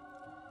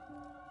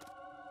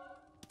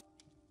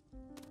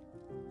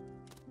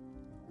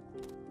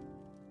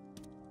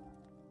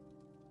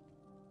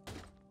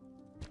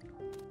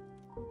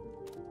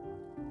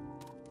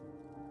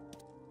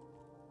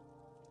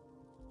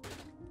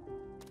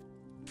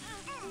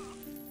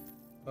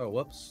 Oh,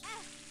 whoops.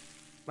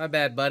 My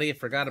bad, buddy.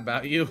 Forgot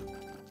about you.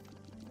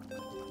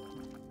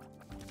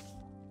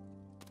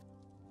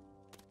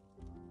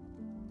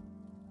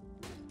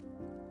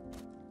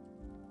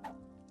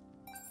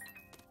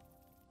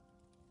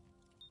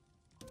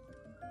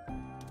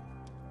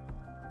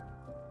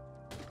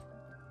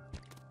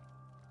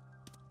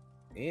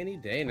 Any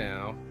day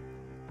now.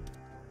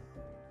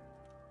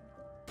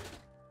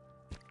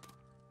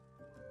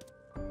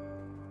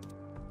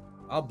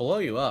 I'll blow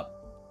you up.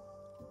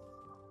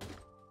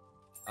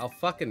 I'll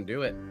fucking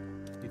do it.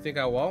 You think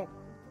I won't?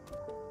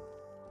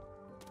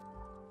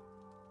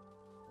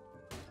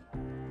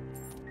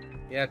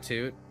 Yeah,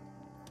 Toot.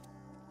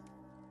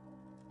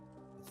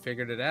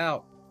 Figured it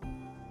out.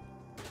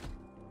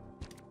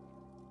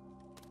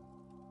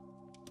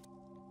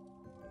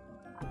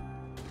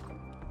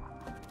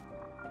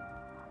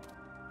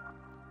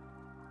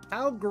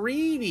 How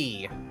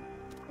greedy!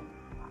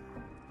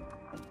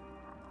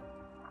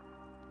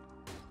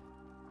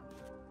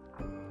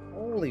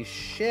 Holy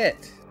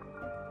shit!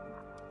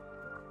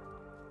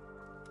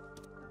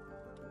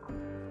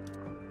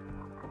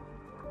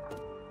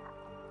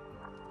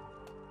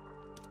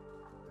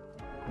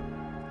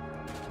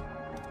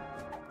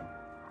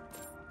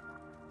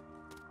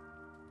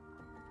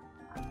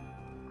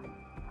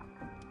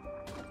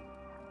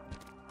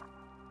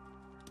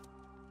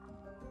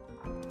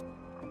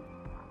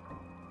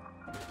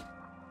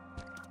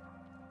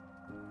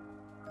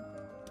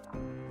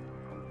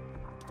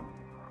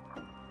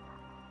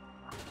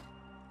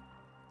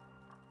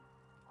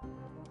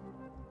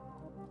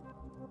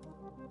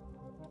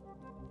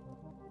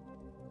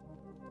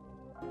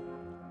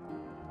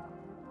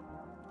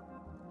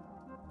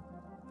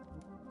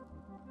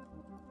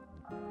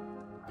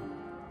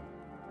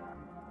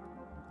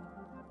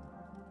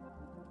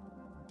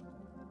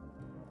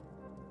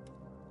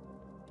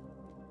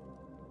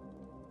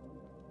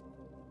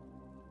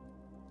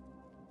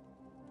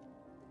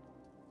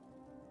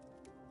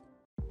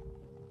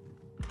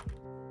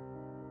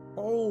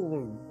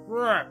 Holy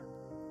crap!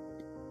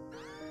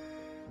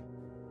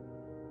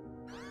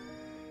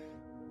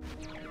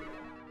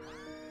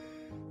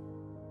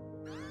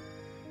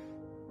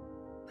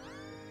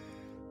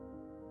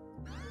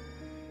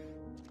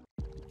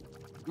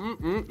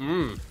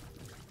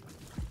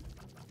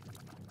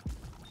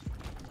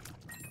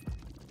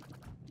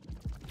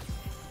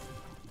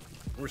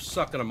 We're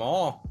sucking them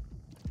all.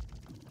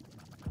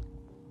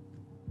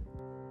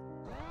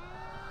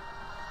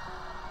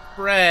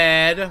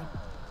 Fred.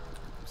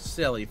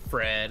 Silly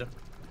Fred.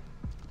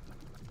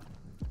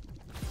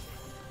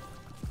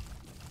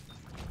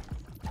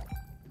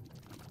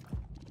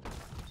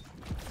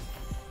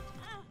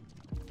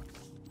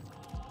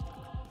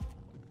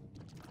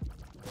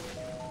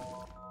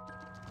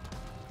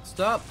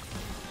 Stop.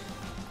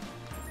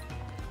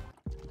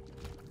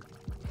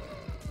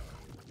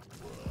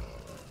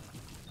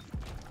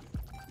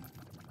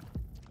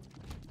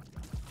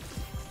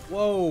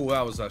 Whoa,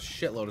 that was a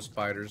shitload of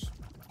spiders.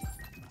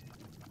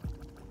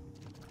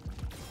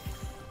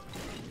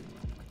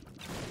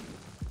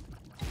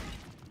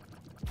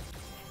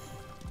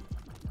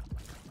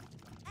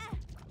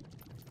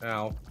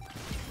 Ow.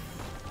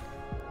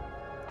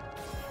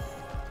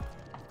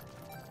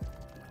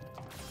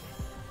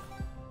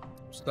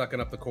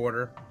 Stucking up the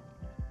quarter.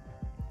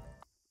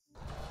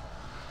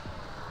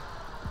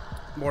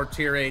 More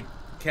tier 8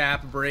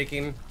 cap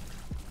breaking.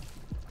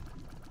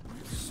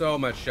 So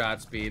much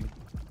shot speed.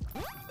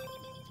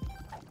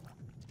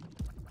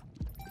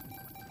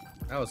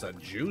 That was a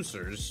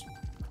juicers.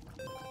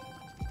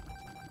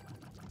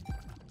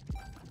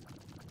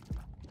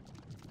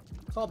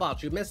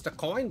 Cobalt, you missed a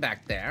coin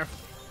back there.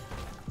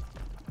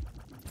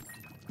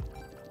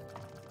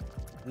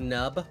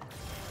 Nub.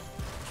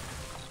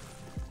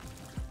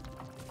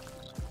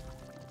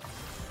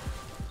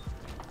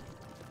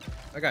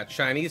 I got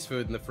Chinese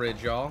food in the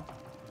fridge, y'all.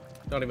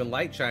 Don't even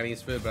like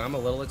Chinese food, but I'm a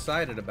little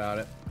excited about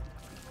it.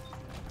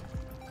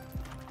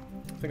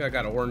 I think I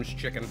got orange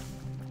chicken.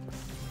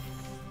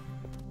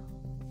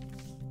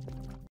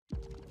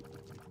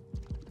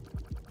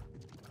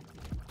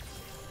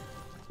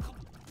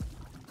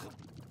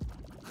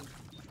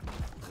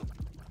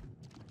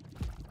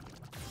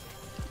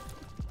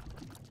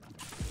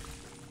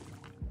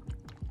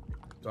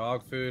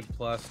 Dog food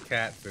plus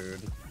cat food.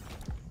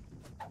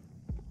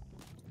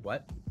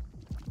 What?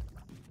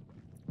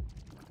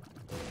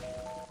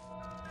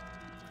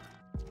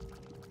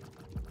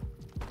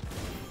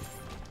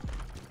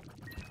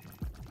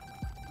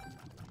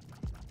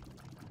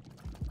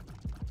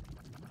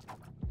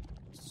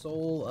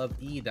 Soul of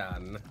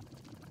Eden.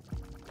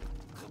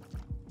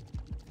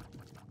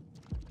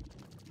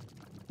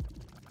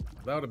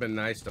 That would have been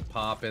nice to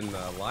pop in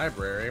the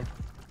library.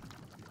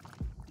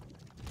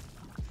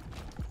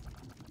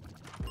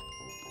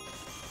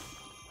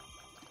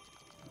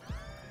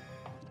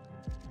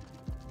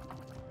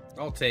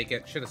 I'll take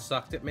it. Should have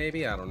sucked it,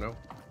 maybe? I don't know.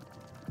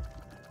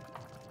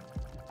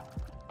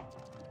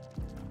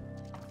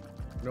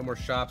 No more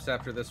shops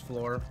after this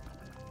floor.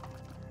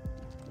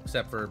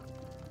 Except for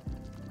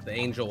the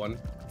angel one.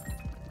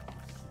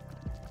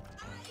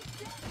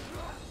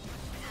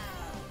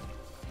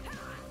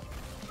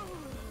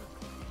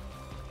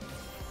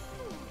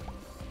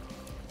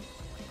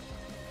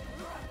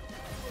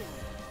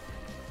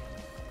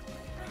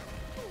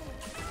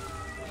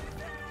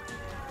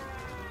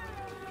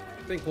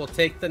 I think we'll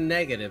take the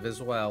negative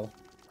as well.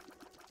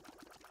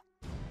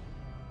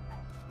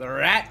 The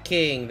Rat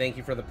King, thank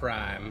you for the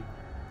prime.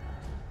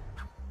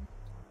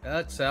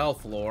 XL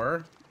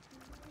floor.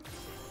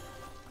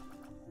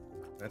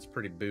 That's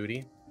pretty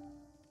booty.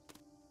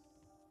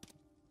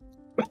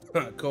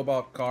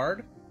 Cobalt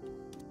card.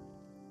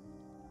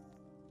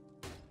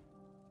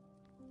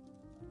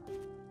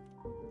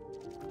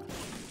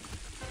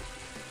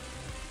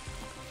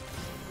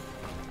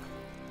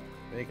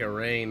 Make it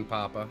rain,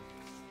 Papa.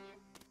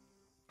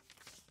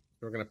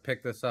 We're gonna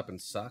pick this up and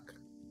suck.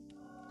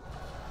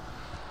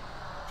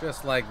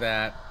 Just like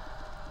that.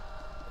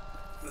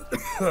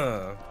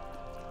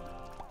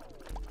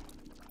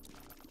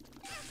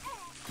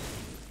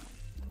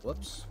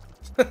 Whoops.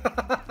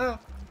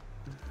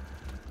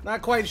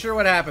 Not quite sure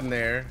what happened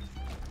there.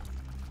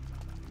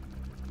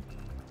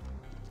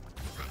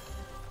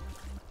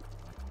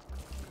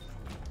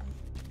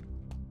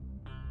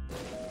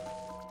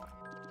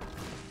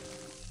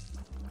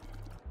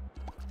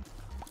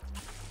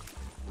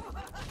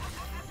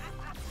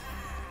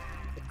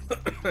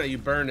 You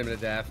burned him to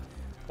death.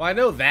 Well, I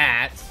know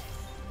that.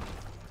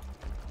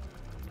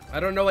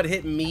 I don't know what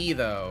hit me,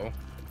 though.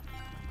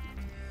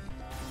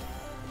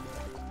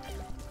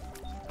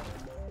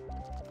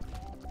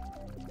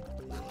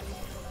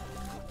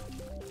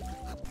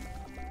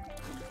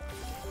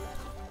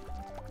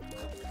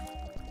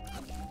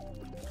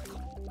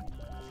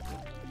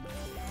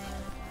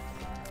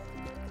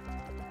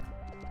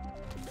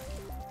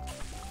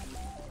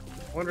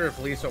 I wonder if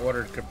Lisa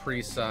ordered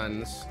Capri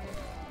Suns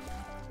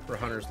for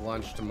Hunter's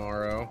lunch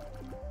tomorrow.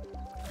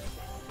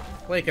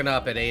 Waking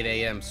up at 8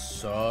 a.m.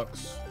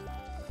 sucks.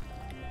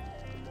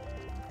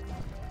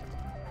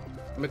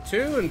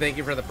 Mattoon, thank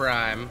you for the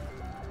prime.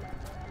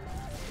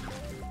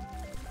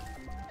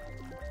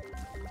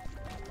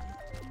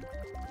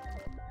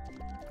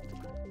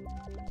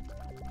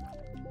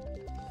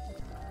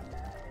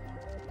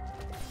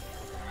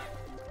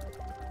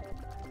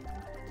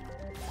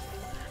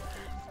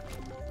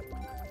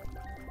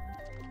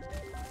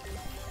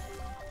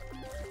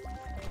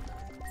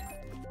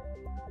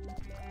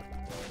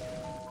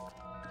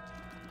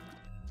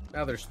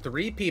 Now there's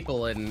 3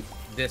 people in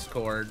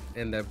Discord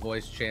in the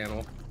voice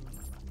channel.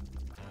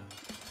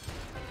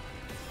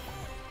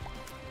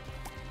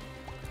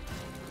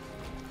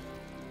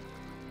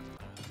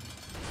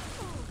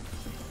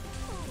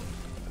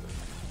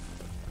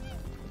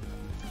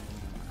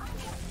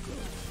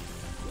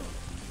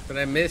 But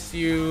I miss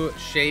you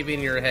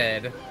shaving your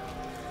head.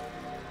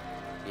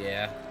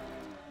 Yeah.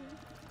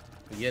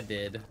 You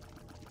did.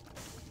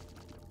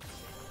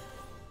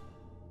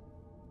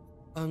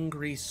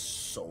 Hungry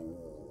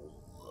soul.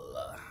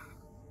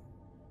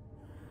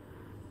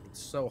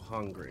 So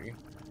hungry.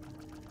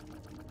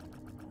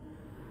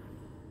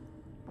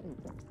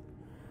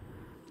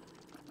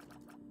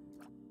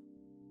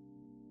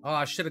 Oh,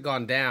 I should have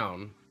gone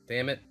down.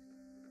 Damn it.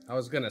 I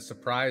was gonna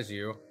surprise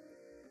you.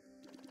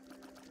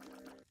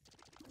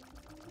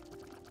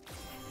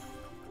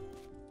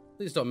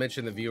 Please don't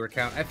mention the viewer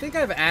count. I think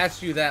I've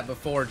asked you that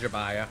before,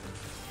 Jabaya.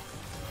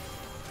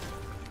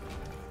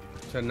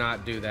 To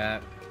not do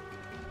that.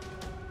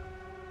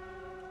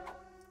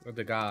 Or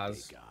the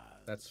gauze.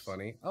 That's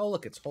funny. Oh,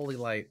 look, it's Holy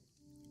Light.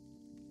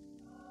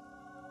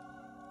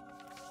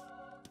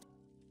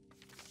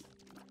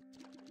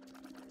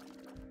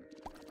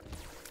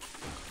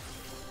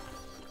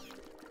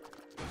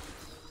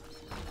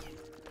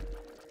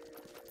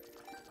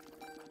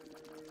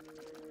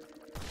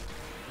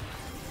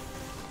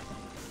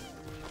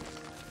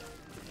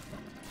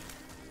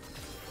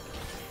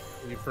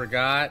 You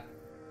forgot?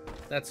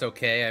 That's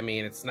okay. I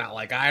mean, it's not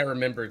like I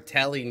remember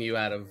telling you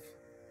out of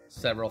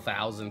several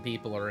thousand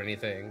people or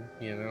anything,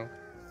 you know?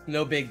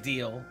 No big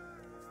deal.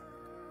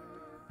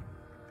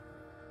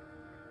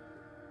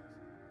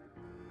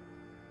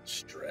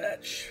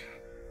 Stretch.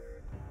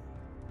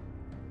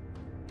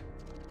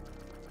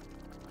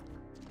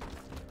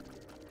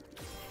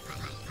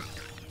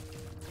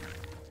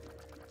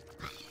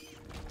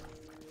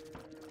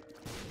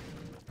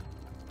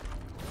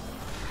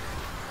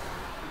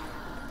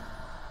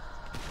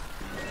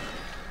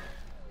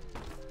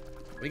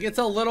 It gets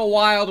a little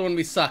wild when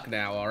we suck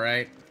now,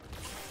 alright?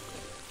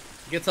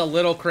 It gets a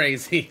little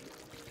crazy.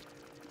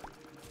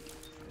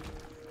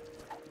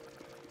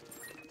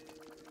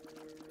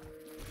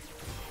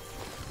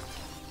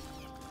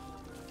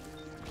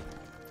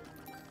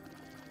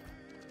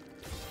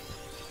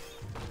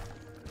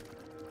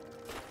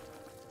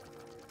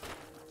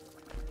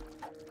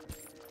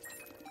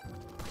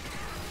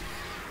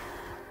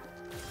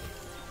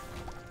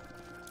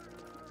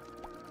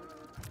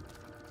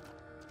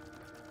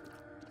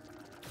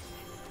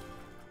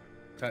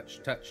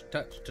 Touch, touch,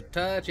 touch,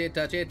 touch it,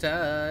 touch it,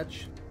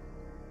 touch.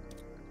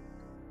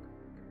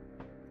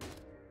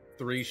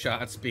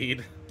 3-shot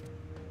speed.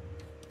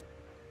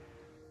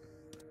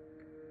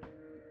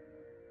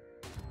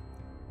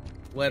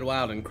 Wet,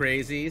 wild, and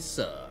crazy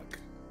suck.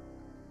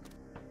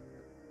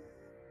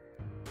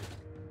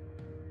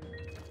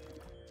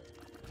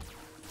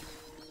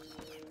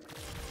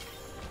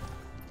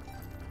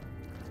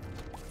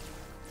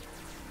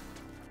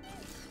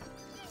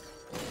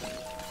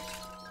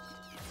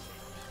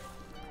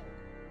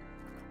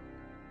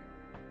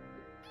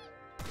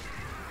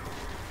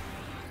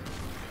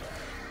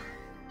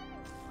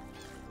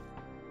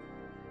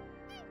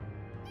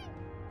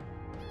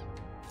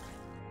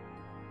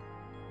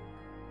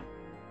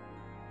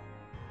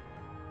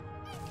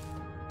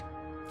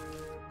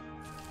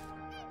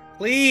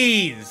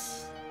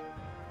 Please!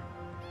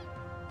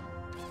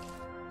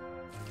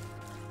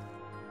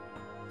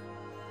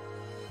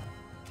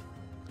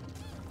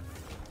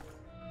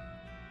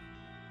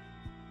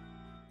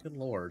 Good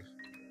lord.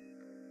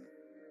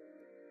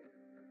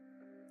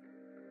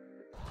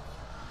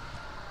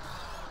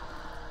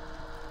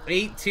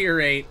 Tier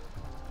 8.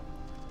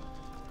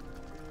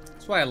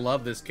 That's why I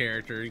love this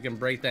character. You can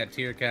break that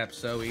tier cap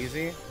so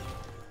easy.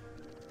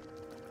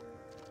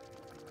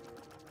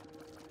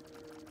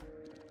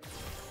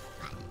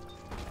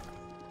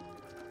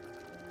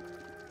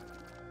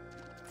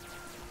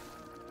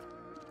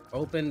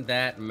 Open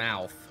that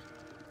mouth.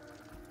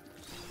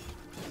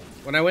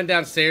 When I went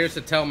downstairs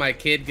to tell my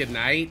kid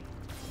goodnight,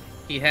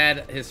 he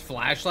had his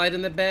flashlight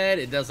in the bed.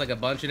 It does like a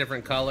bunch of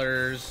different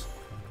colors.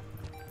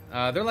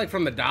 They're like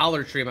from the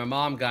Dollar Tree. My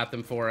mom got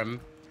them for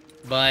him.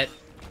 But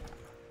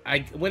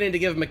I went in to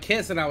give him a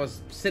kiss and I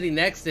was sitting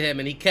next to him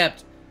and he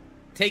kept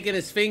taking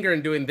his finger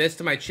and doing this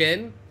to my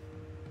chin.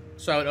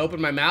 So I would open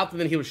my mouth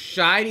and then he was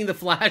shining the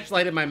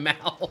flashlight in my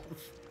mouth.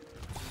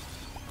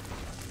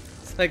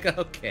 It's like,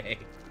 okay.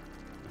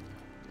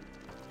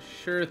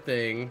 Sure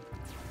thing.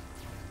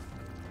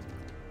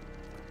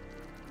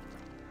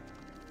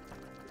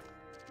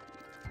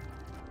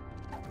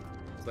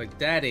 It's like,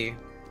 Daddy,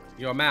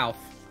 your mouth.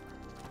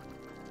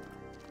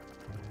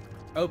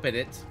 Open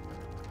it.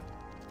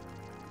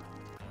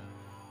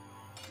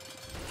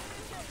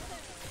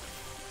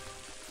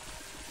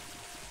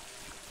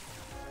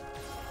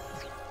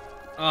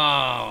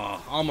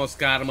 Oh, almost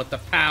got him with the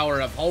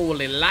power of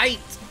holy light.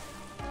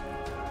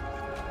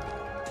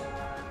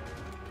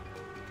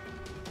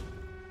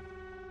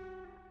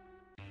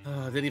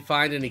 Did he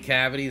find any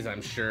cavities?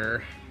 I'm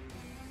sure.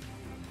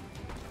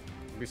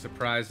 I'd be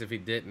surprised if he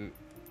didn't.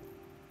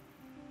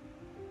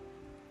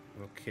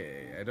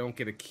 Okay, I don't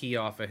get a key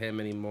off of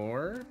him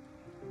anymore.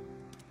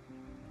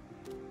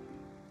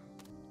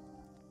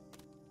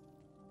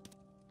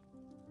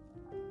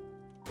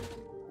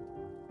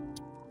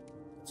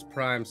 Let's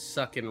prime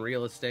sucking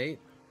real estate.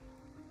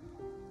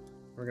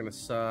 We're gonna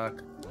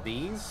suck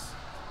these,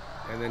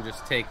 and then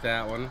just take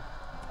that one.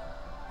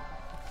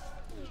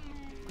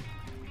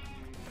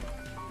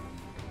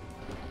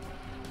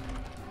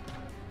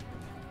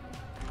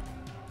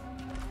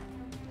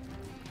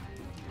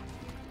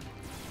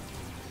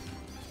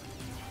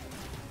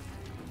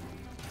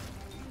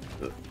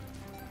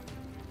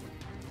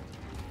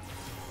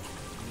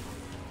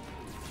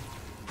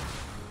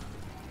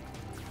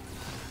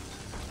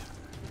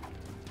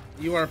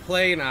 You are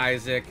playing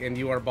Isaac, and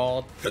you are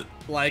bald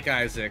like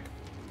Isaac.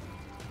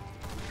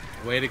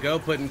 Way to go,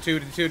 putting two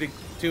and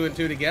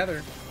two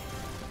together.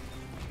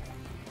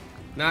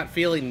 Not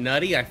feeling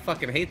nutty? I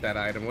fucking hate that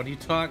item. What are you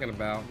talking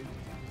about?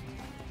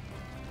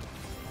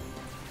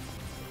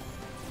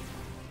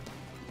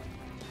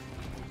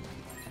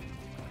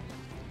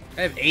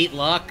 I have 8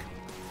 luck.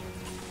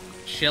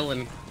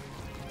 Chillin'.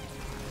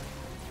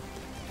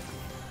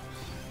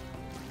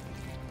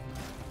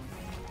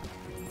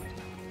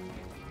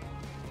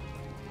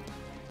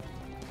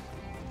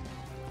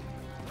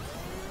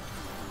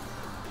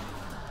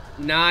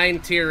 Nine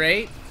tier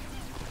 8.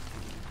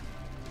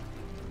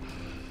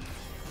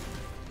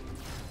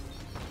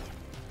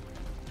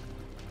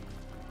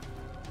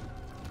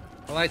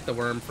 I like the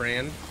worm,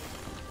 Fran.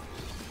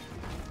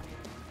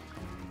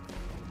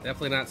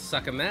 Definitely not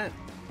sucking that.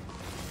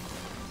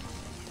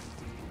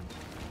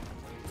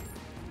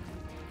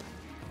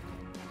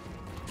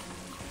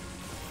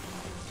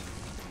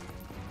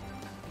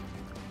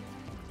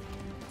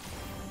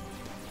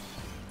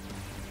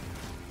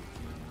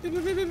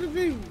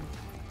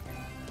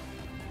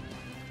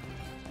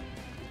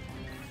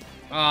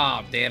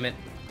 Oh, damn it.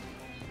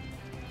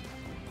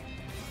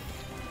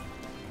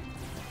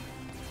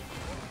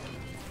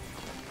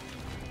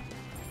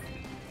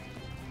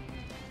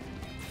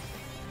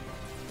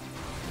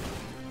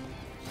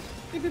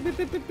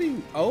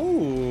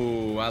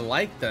 Oh, I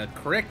like the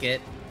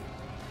cricket.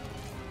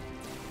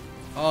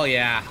 Oh,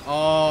 yeah.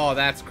 Oh,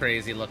 that's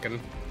crazy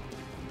looking.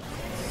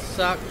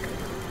 Suck.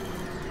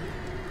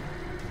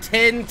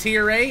 10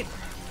 tier 8.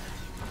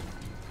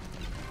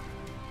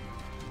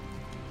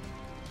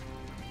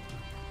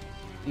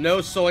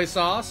 No soy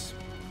sauce.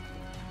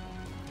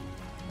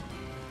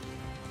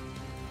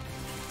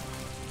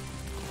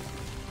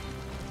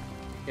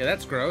 Yeah,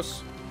 that's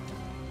gross.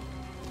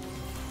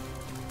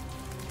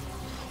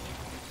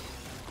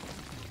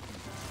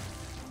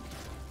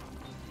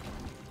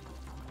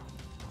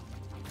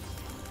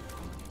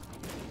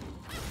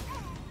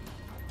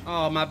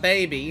 Oh, my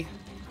baby.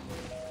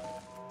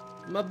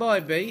 My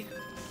baby.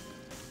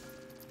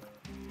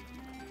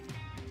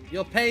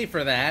 You'll pay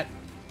for that.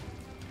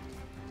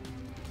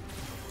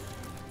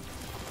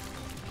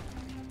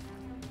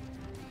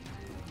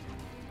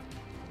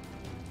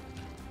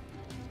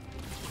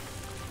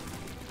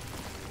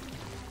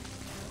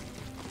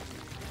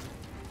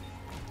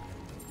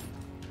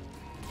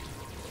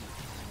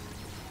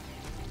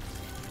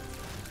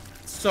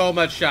 So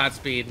much shot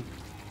speed.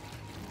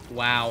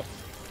 Wow.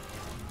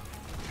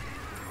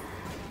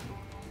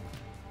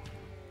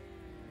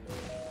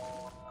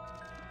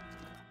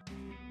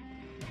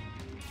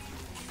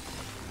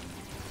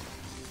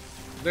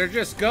 They're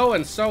just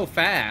going so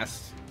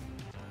fast.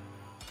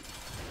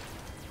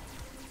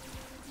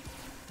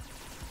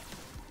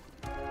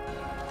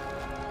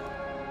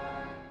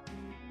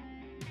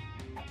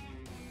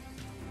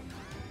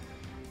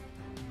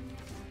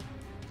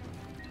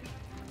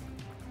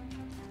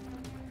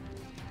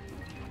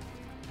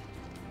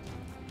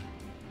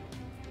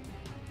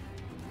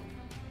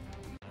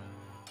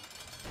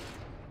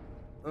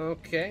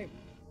 Okay.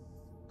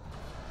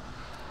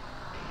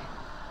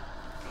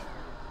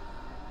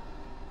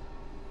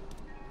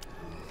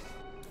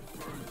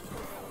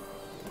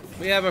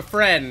 We have a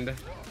friend.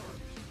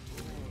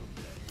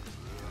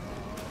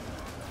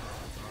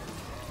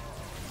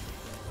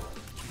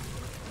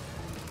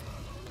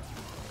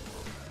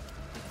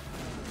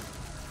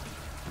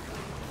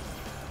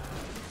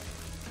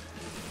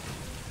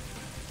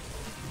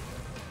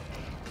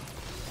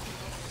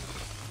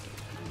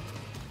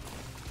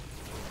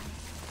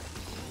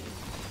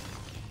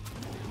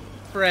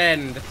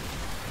 Friend.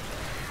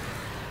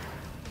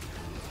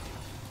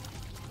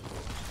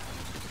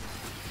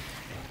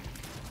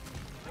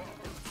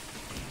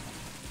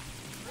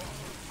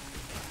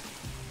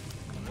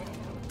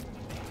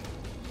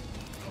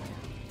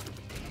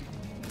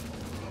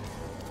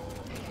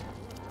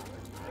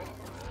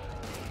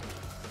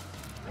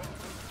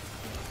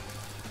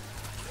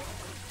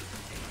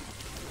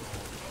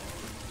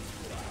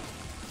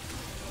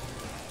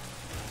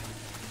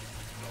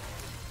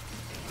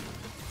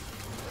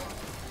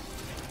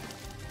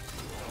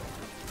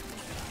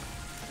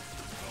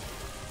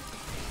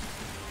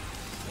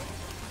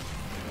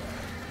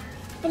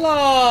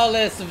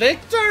 Flawless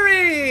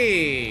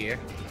victory!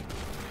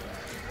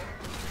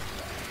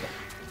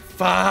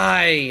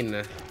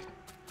 Fine.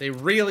 They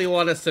really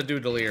want us to do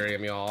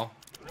delirium, y'all.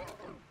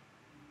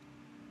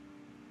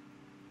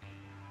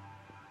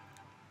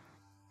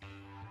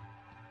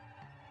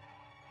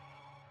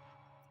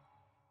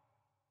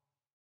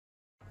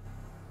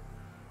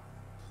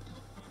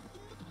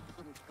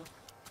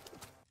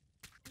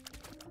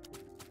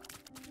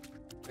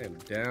 I am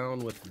down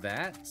with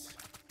that.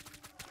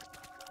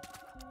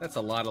 That's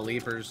a lot of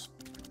leapers.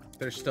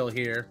 They're still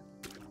here.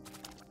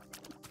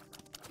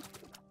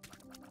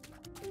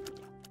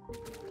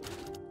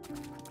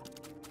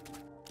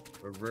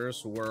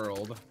 Reverse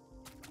world.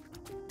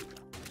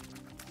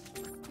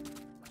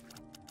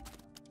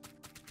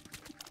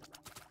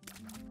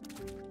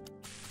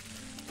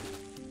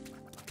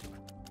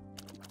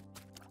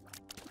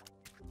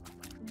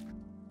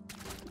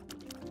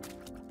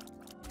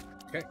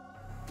 Okay.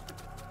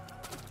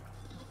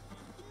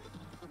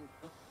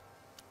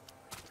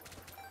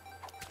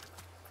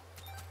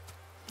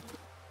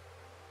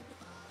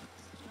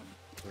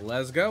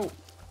 Let's go.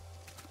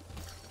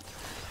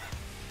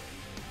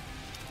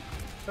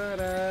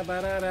 Ba-da,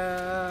 ba-da-da.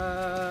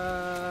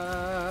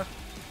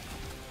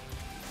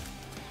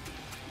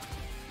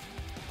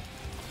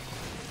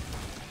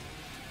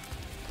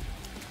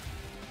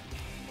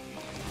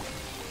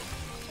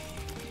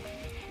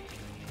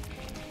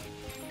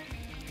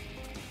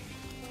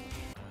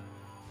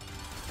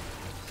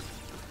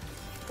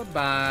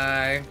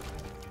 Bye-bye.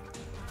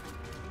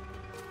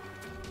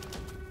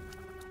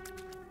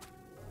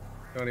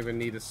 Don't even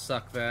need to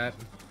suck that.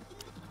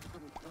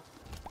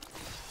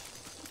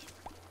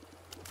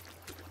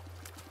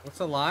 What's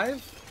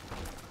alive?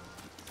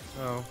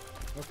 Oh,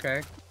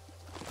 okay.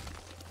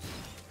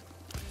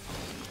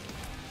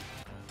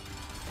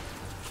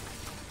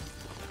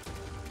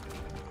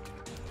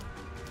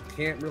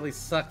 Can't really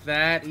suck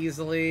that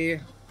easily.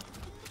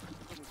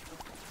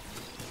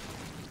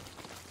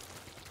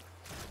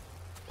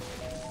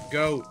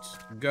 Goat.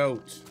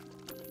 Goat.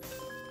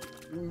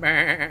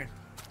 It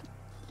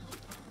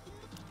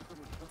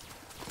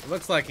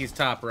looks like he's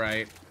top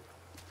right.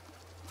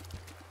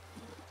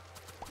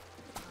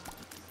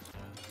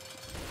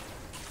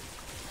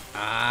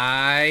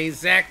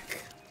 Isaac!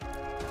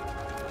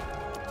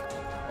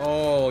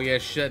 Oh, you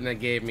shouldn't have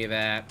gave me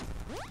that.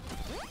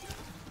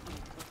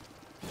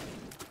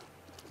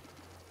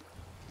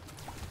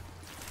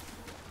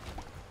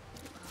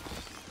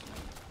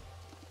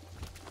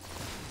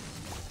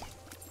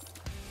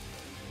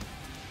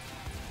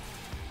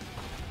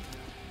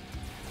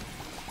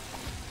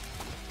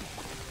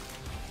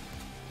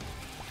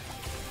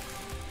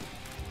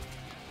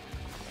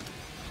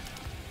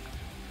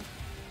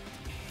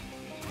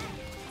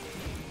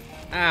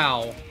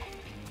 Ow.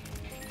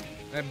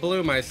 I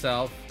blew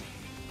myself.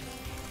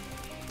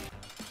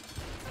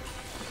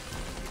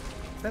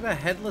 Is that a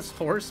headless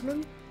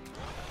horseman?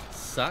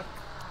 Suck.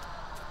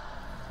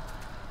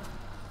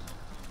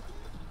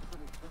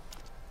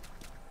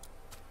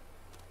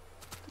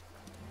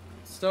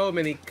 So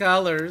many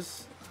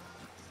colors.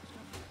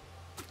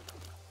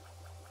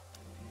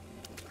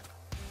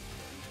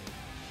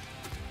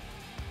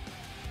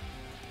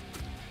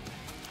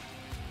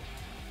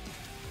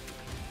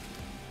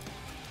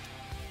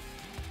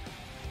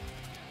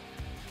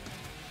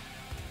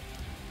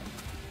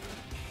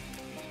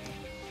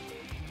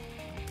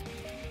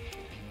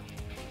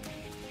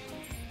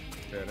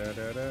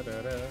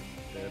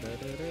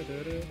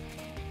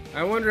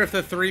 I wonder if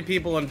the 3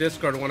 people on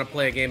Discord want to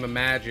play a game of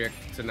Magic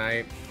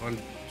tonight on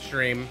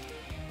stream.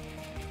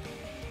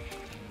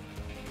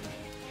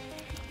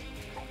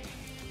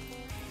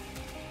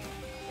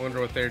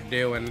 Wonder what they're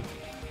doing.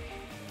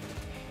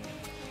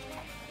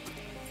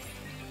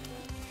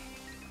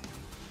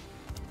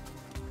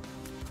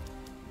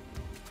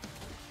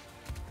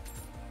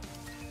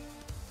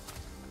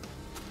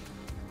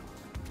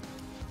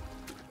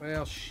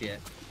 Well, shit.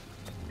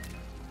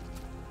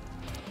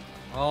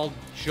 I'll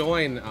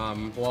join,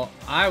 well,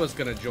 I was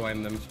gonna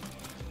join them.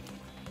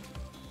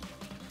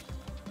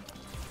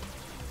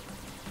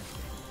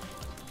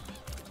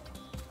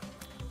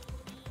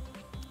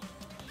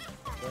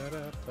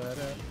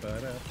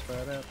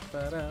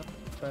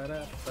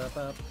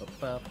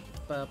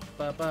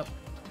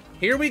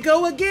 Here we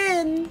go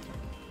again!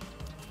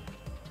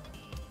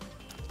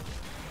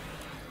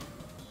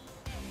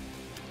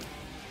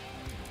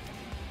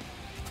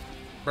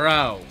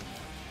 Bro.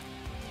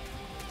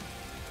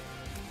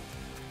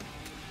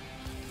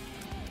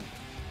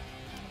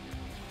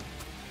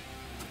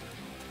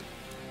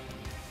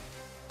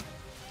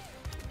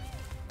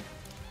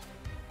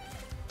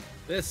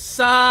 This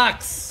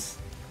sucks!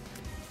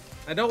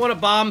 I don't want to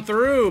bomb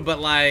through,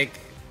 but like...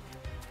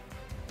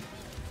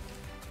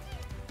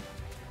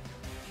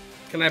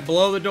 Can I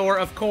blow the door?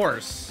 Of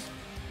course.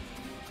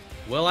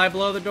 Will I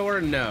blow the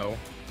door? No.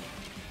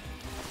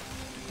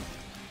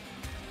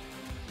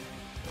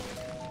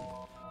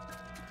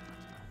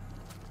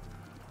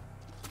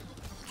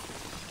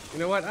 You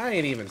know what? I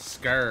ain't even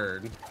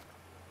scared.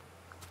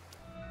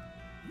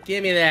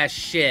 Give me that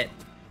shit.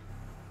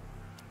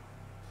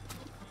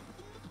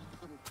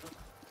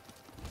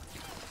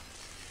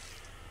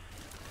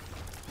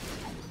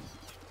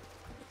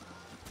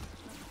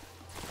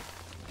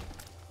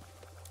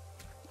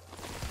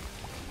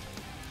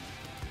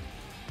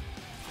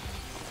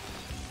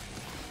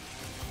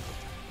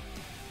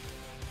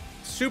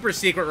 Super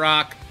secret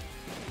rock.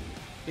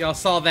 Y'all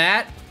saw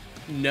that?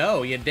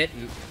 No, you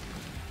didn't.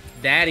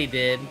 Daddy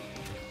did.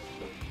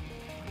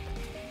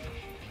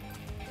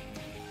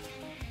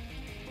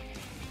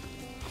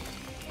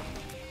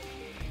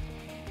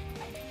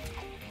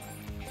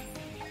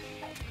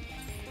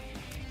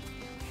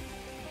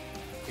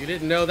 You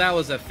didn't know that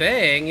was a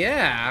thing,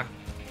 yeah.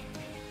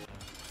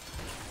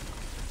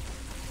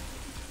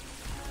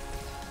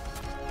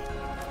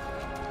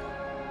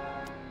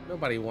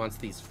 Nobody wants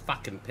these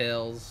fucking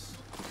pills.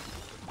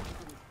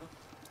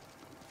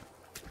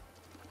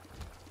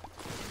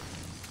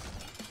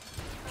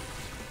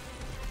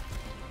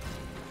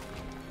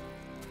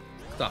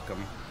 Suck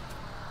 'em.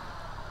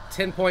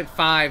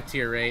 10.5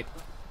 tier rate.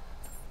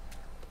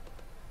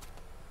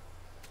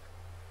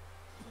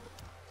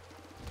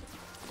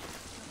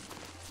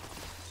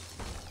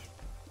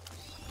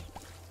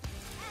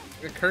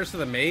 The Curse of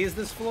the Maze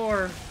this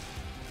floor.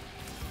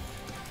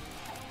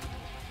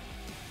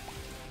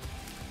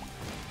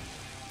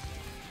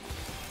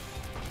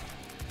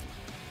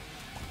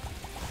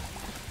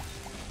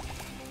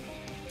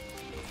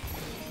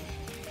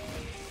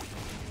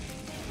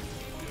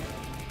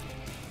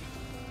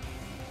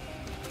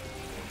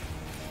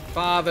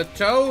 Father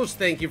Toast,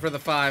 thank you for the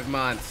 5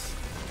 months.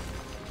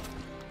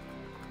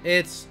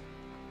 It's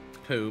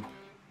poop.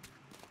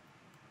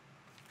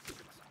 It's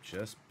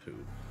just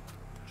poop.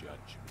 Judgment.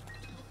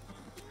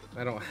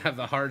 I don't have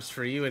the hearts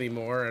for you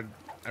anymore.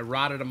 I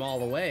rotted them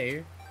all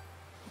away.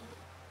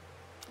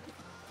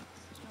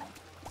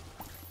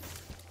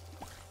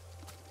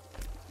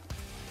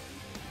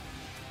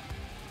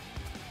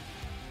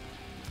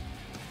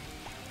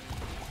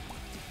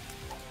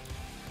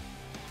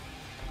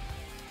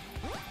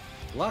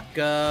 Luck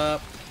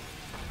up.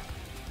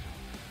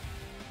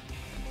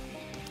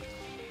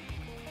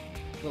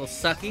 Little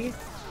sucky.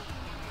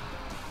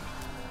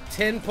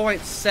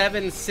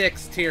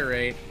 10.76 tier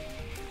rate.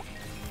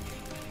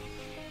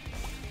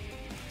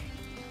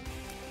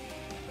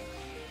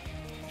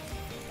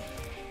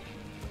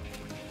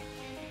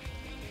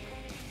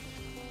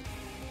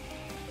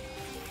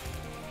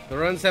 The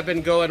runs have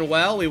been going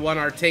well. We won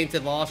our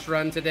Tainted Lost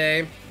run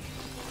today.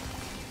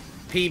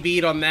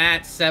 PB'd on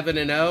that,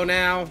 7-0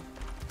 now.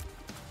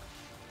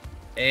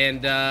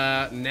 And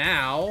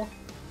now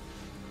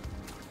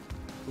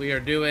we are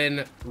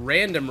doing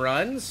random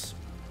runs.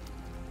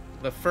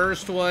 The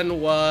first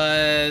one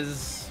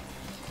was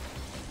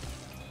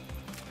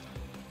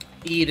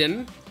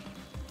Eden.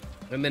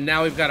 And then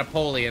now we've got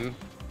Apollyon.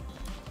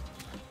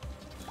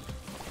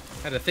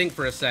 Had to think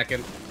for a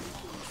second.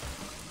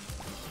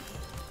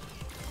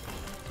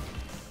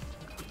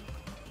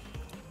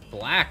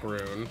 Black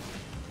Rune.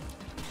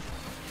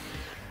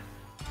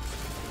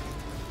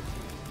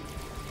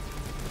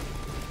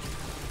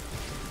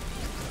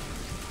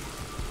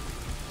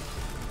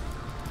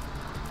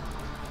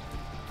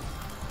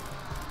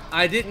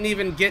 I didn't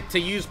even get to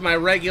use my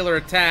regular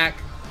attack.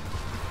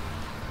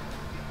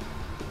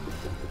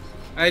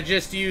 I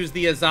just used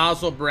the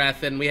Azazel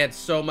Breath, and we had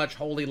so much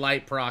Holy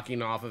Light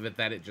proccing off of it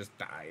that it just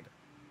died.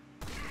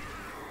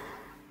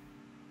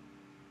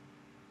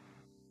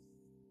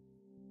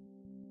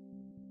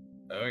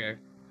 Okay.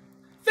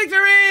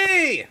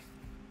 Victory!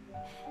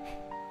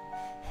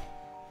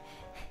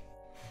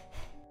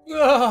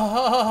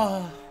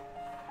 Oh,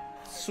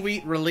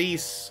 sweet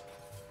release.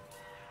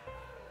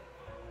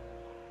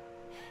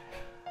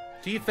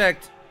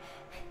 Defect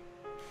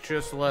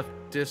just left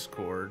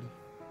Discord.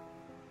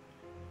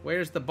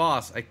 Where's the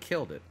boss? I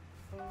killed it.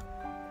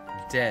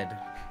 Dead.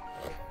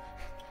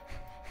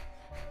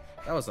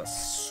 That was a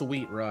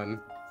sweet run.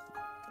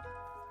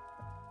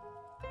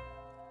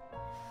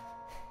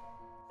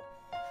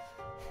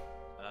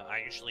 I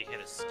usually hit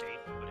escape,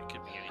 but it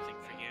could be anything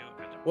for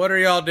you. What are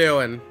y'all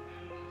doing?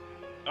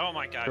 Oh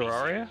my god.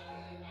 Terraria?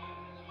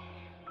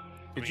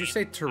 Did you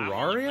say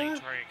Terraria?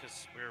 Terraria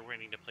because we were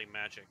waiting to play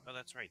Magic. Oh,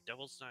 that's right.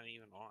 Devil's not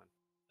even on.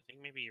 I think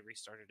maybe he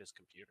restarted his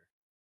computer.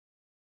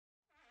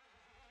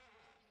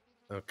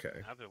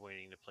 Okay. I've been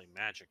waiting to play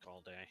Magic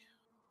all day.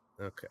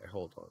 Okay,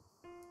 hold on.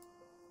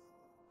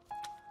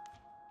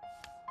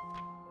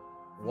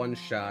 One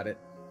shot it.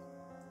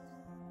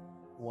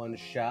 One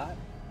shot,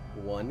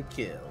 one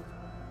kill.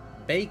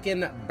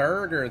 Bacon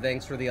Burger,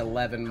 thanks for the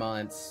 11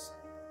 months.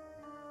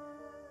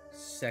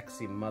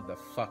 Sexy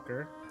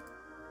motherfucker.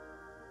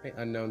 Hey,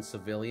 unknown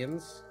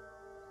civilians.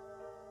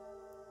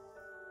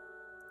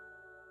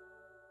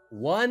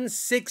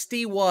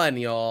 161,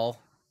 y'all.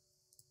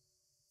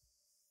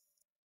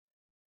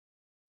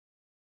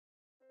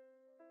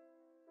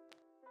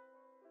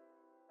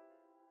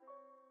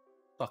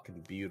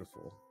 Fucking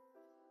beautiful.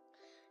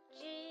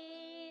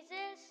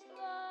 Jesus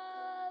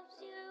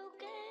loves you,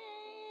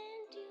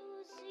 can't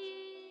you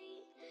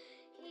see?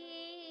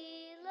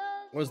 He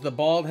loves Was the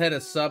bald head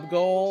a sub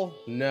goal?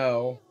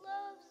 No.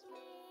 loves me.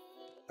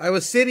 I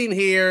was sitting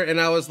here and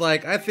I was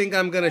like, I think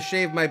I'm gonna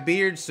shave my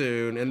beard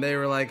soon. And they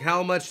were like,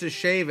 how much to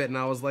shave it? And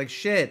I was like,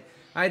 shit,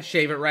 I'd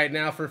shave it right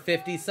now for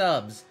 50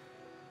 subs.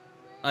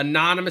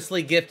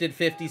 Anonymously gifted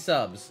 50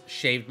 subs.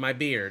 Shaved my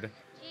beard.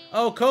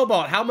 Oh,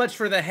 Cobalt, how much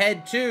for the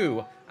head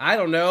too? I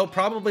don't know,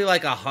 probably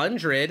like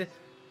 100.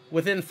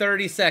 Within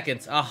 30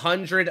 seconds,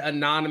 100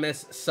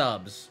 anonymous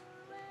subs.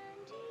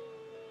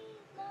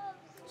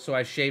 So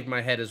I shaved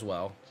my head as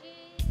well.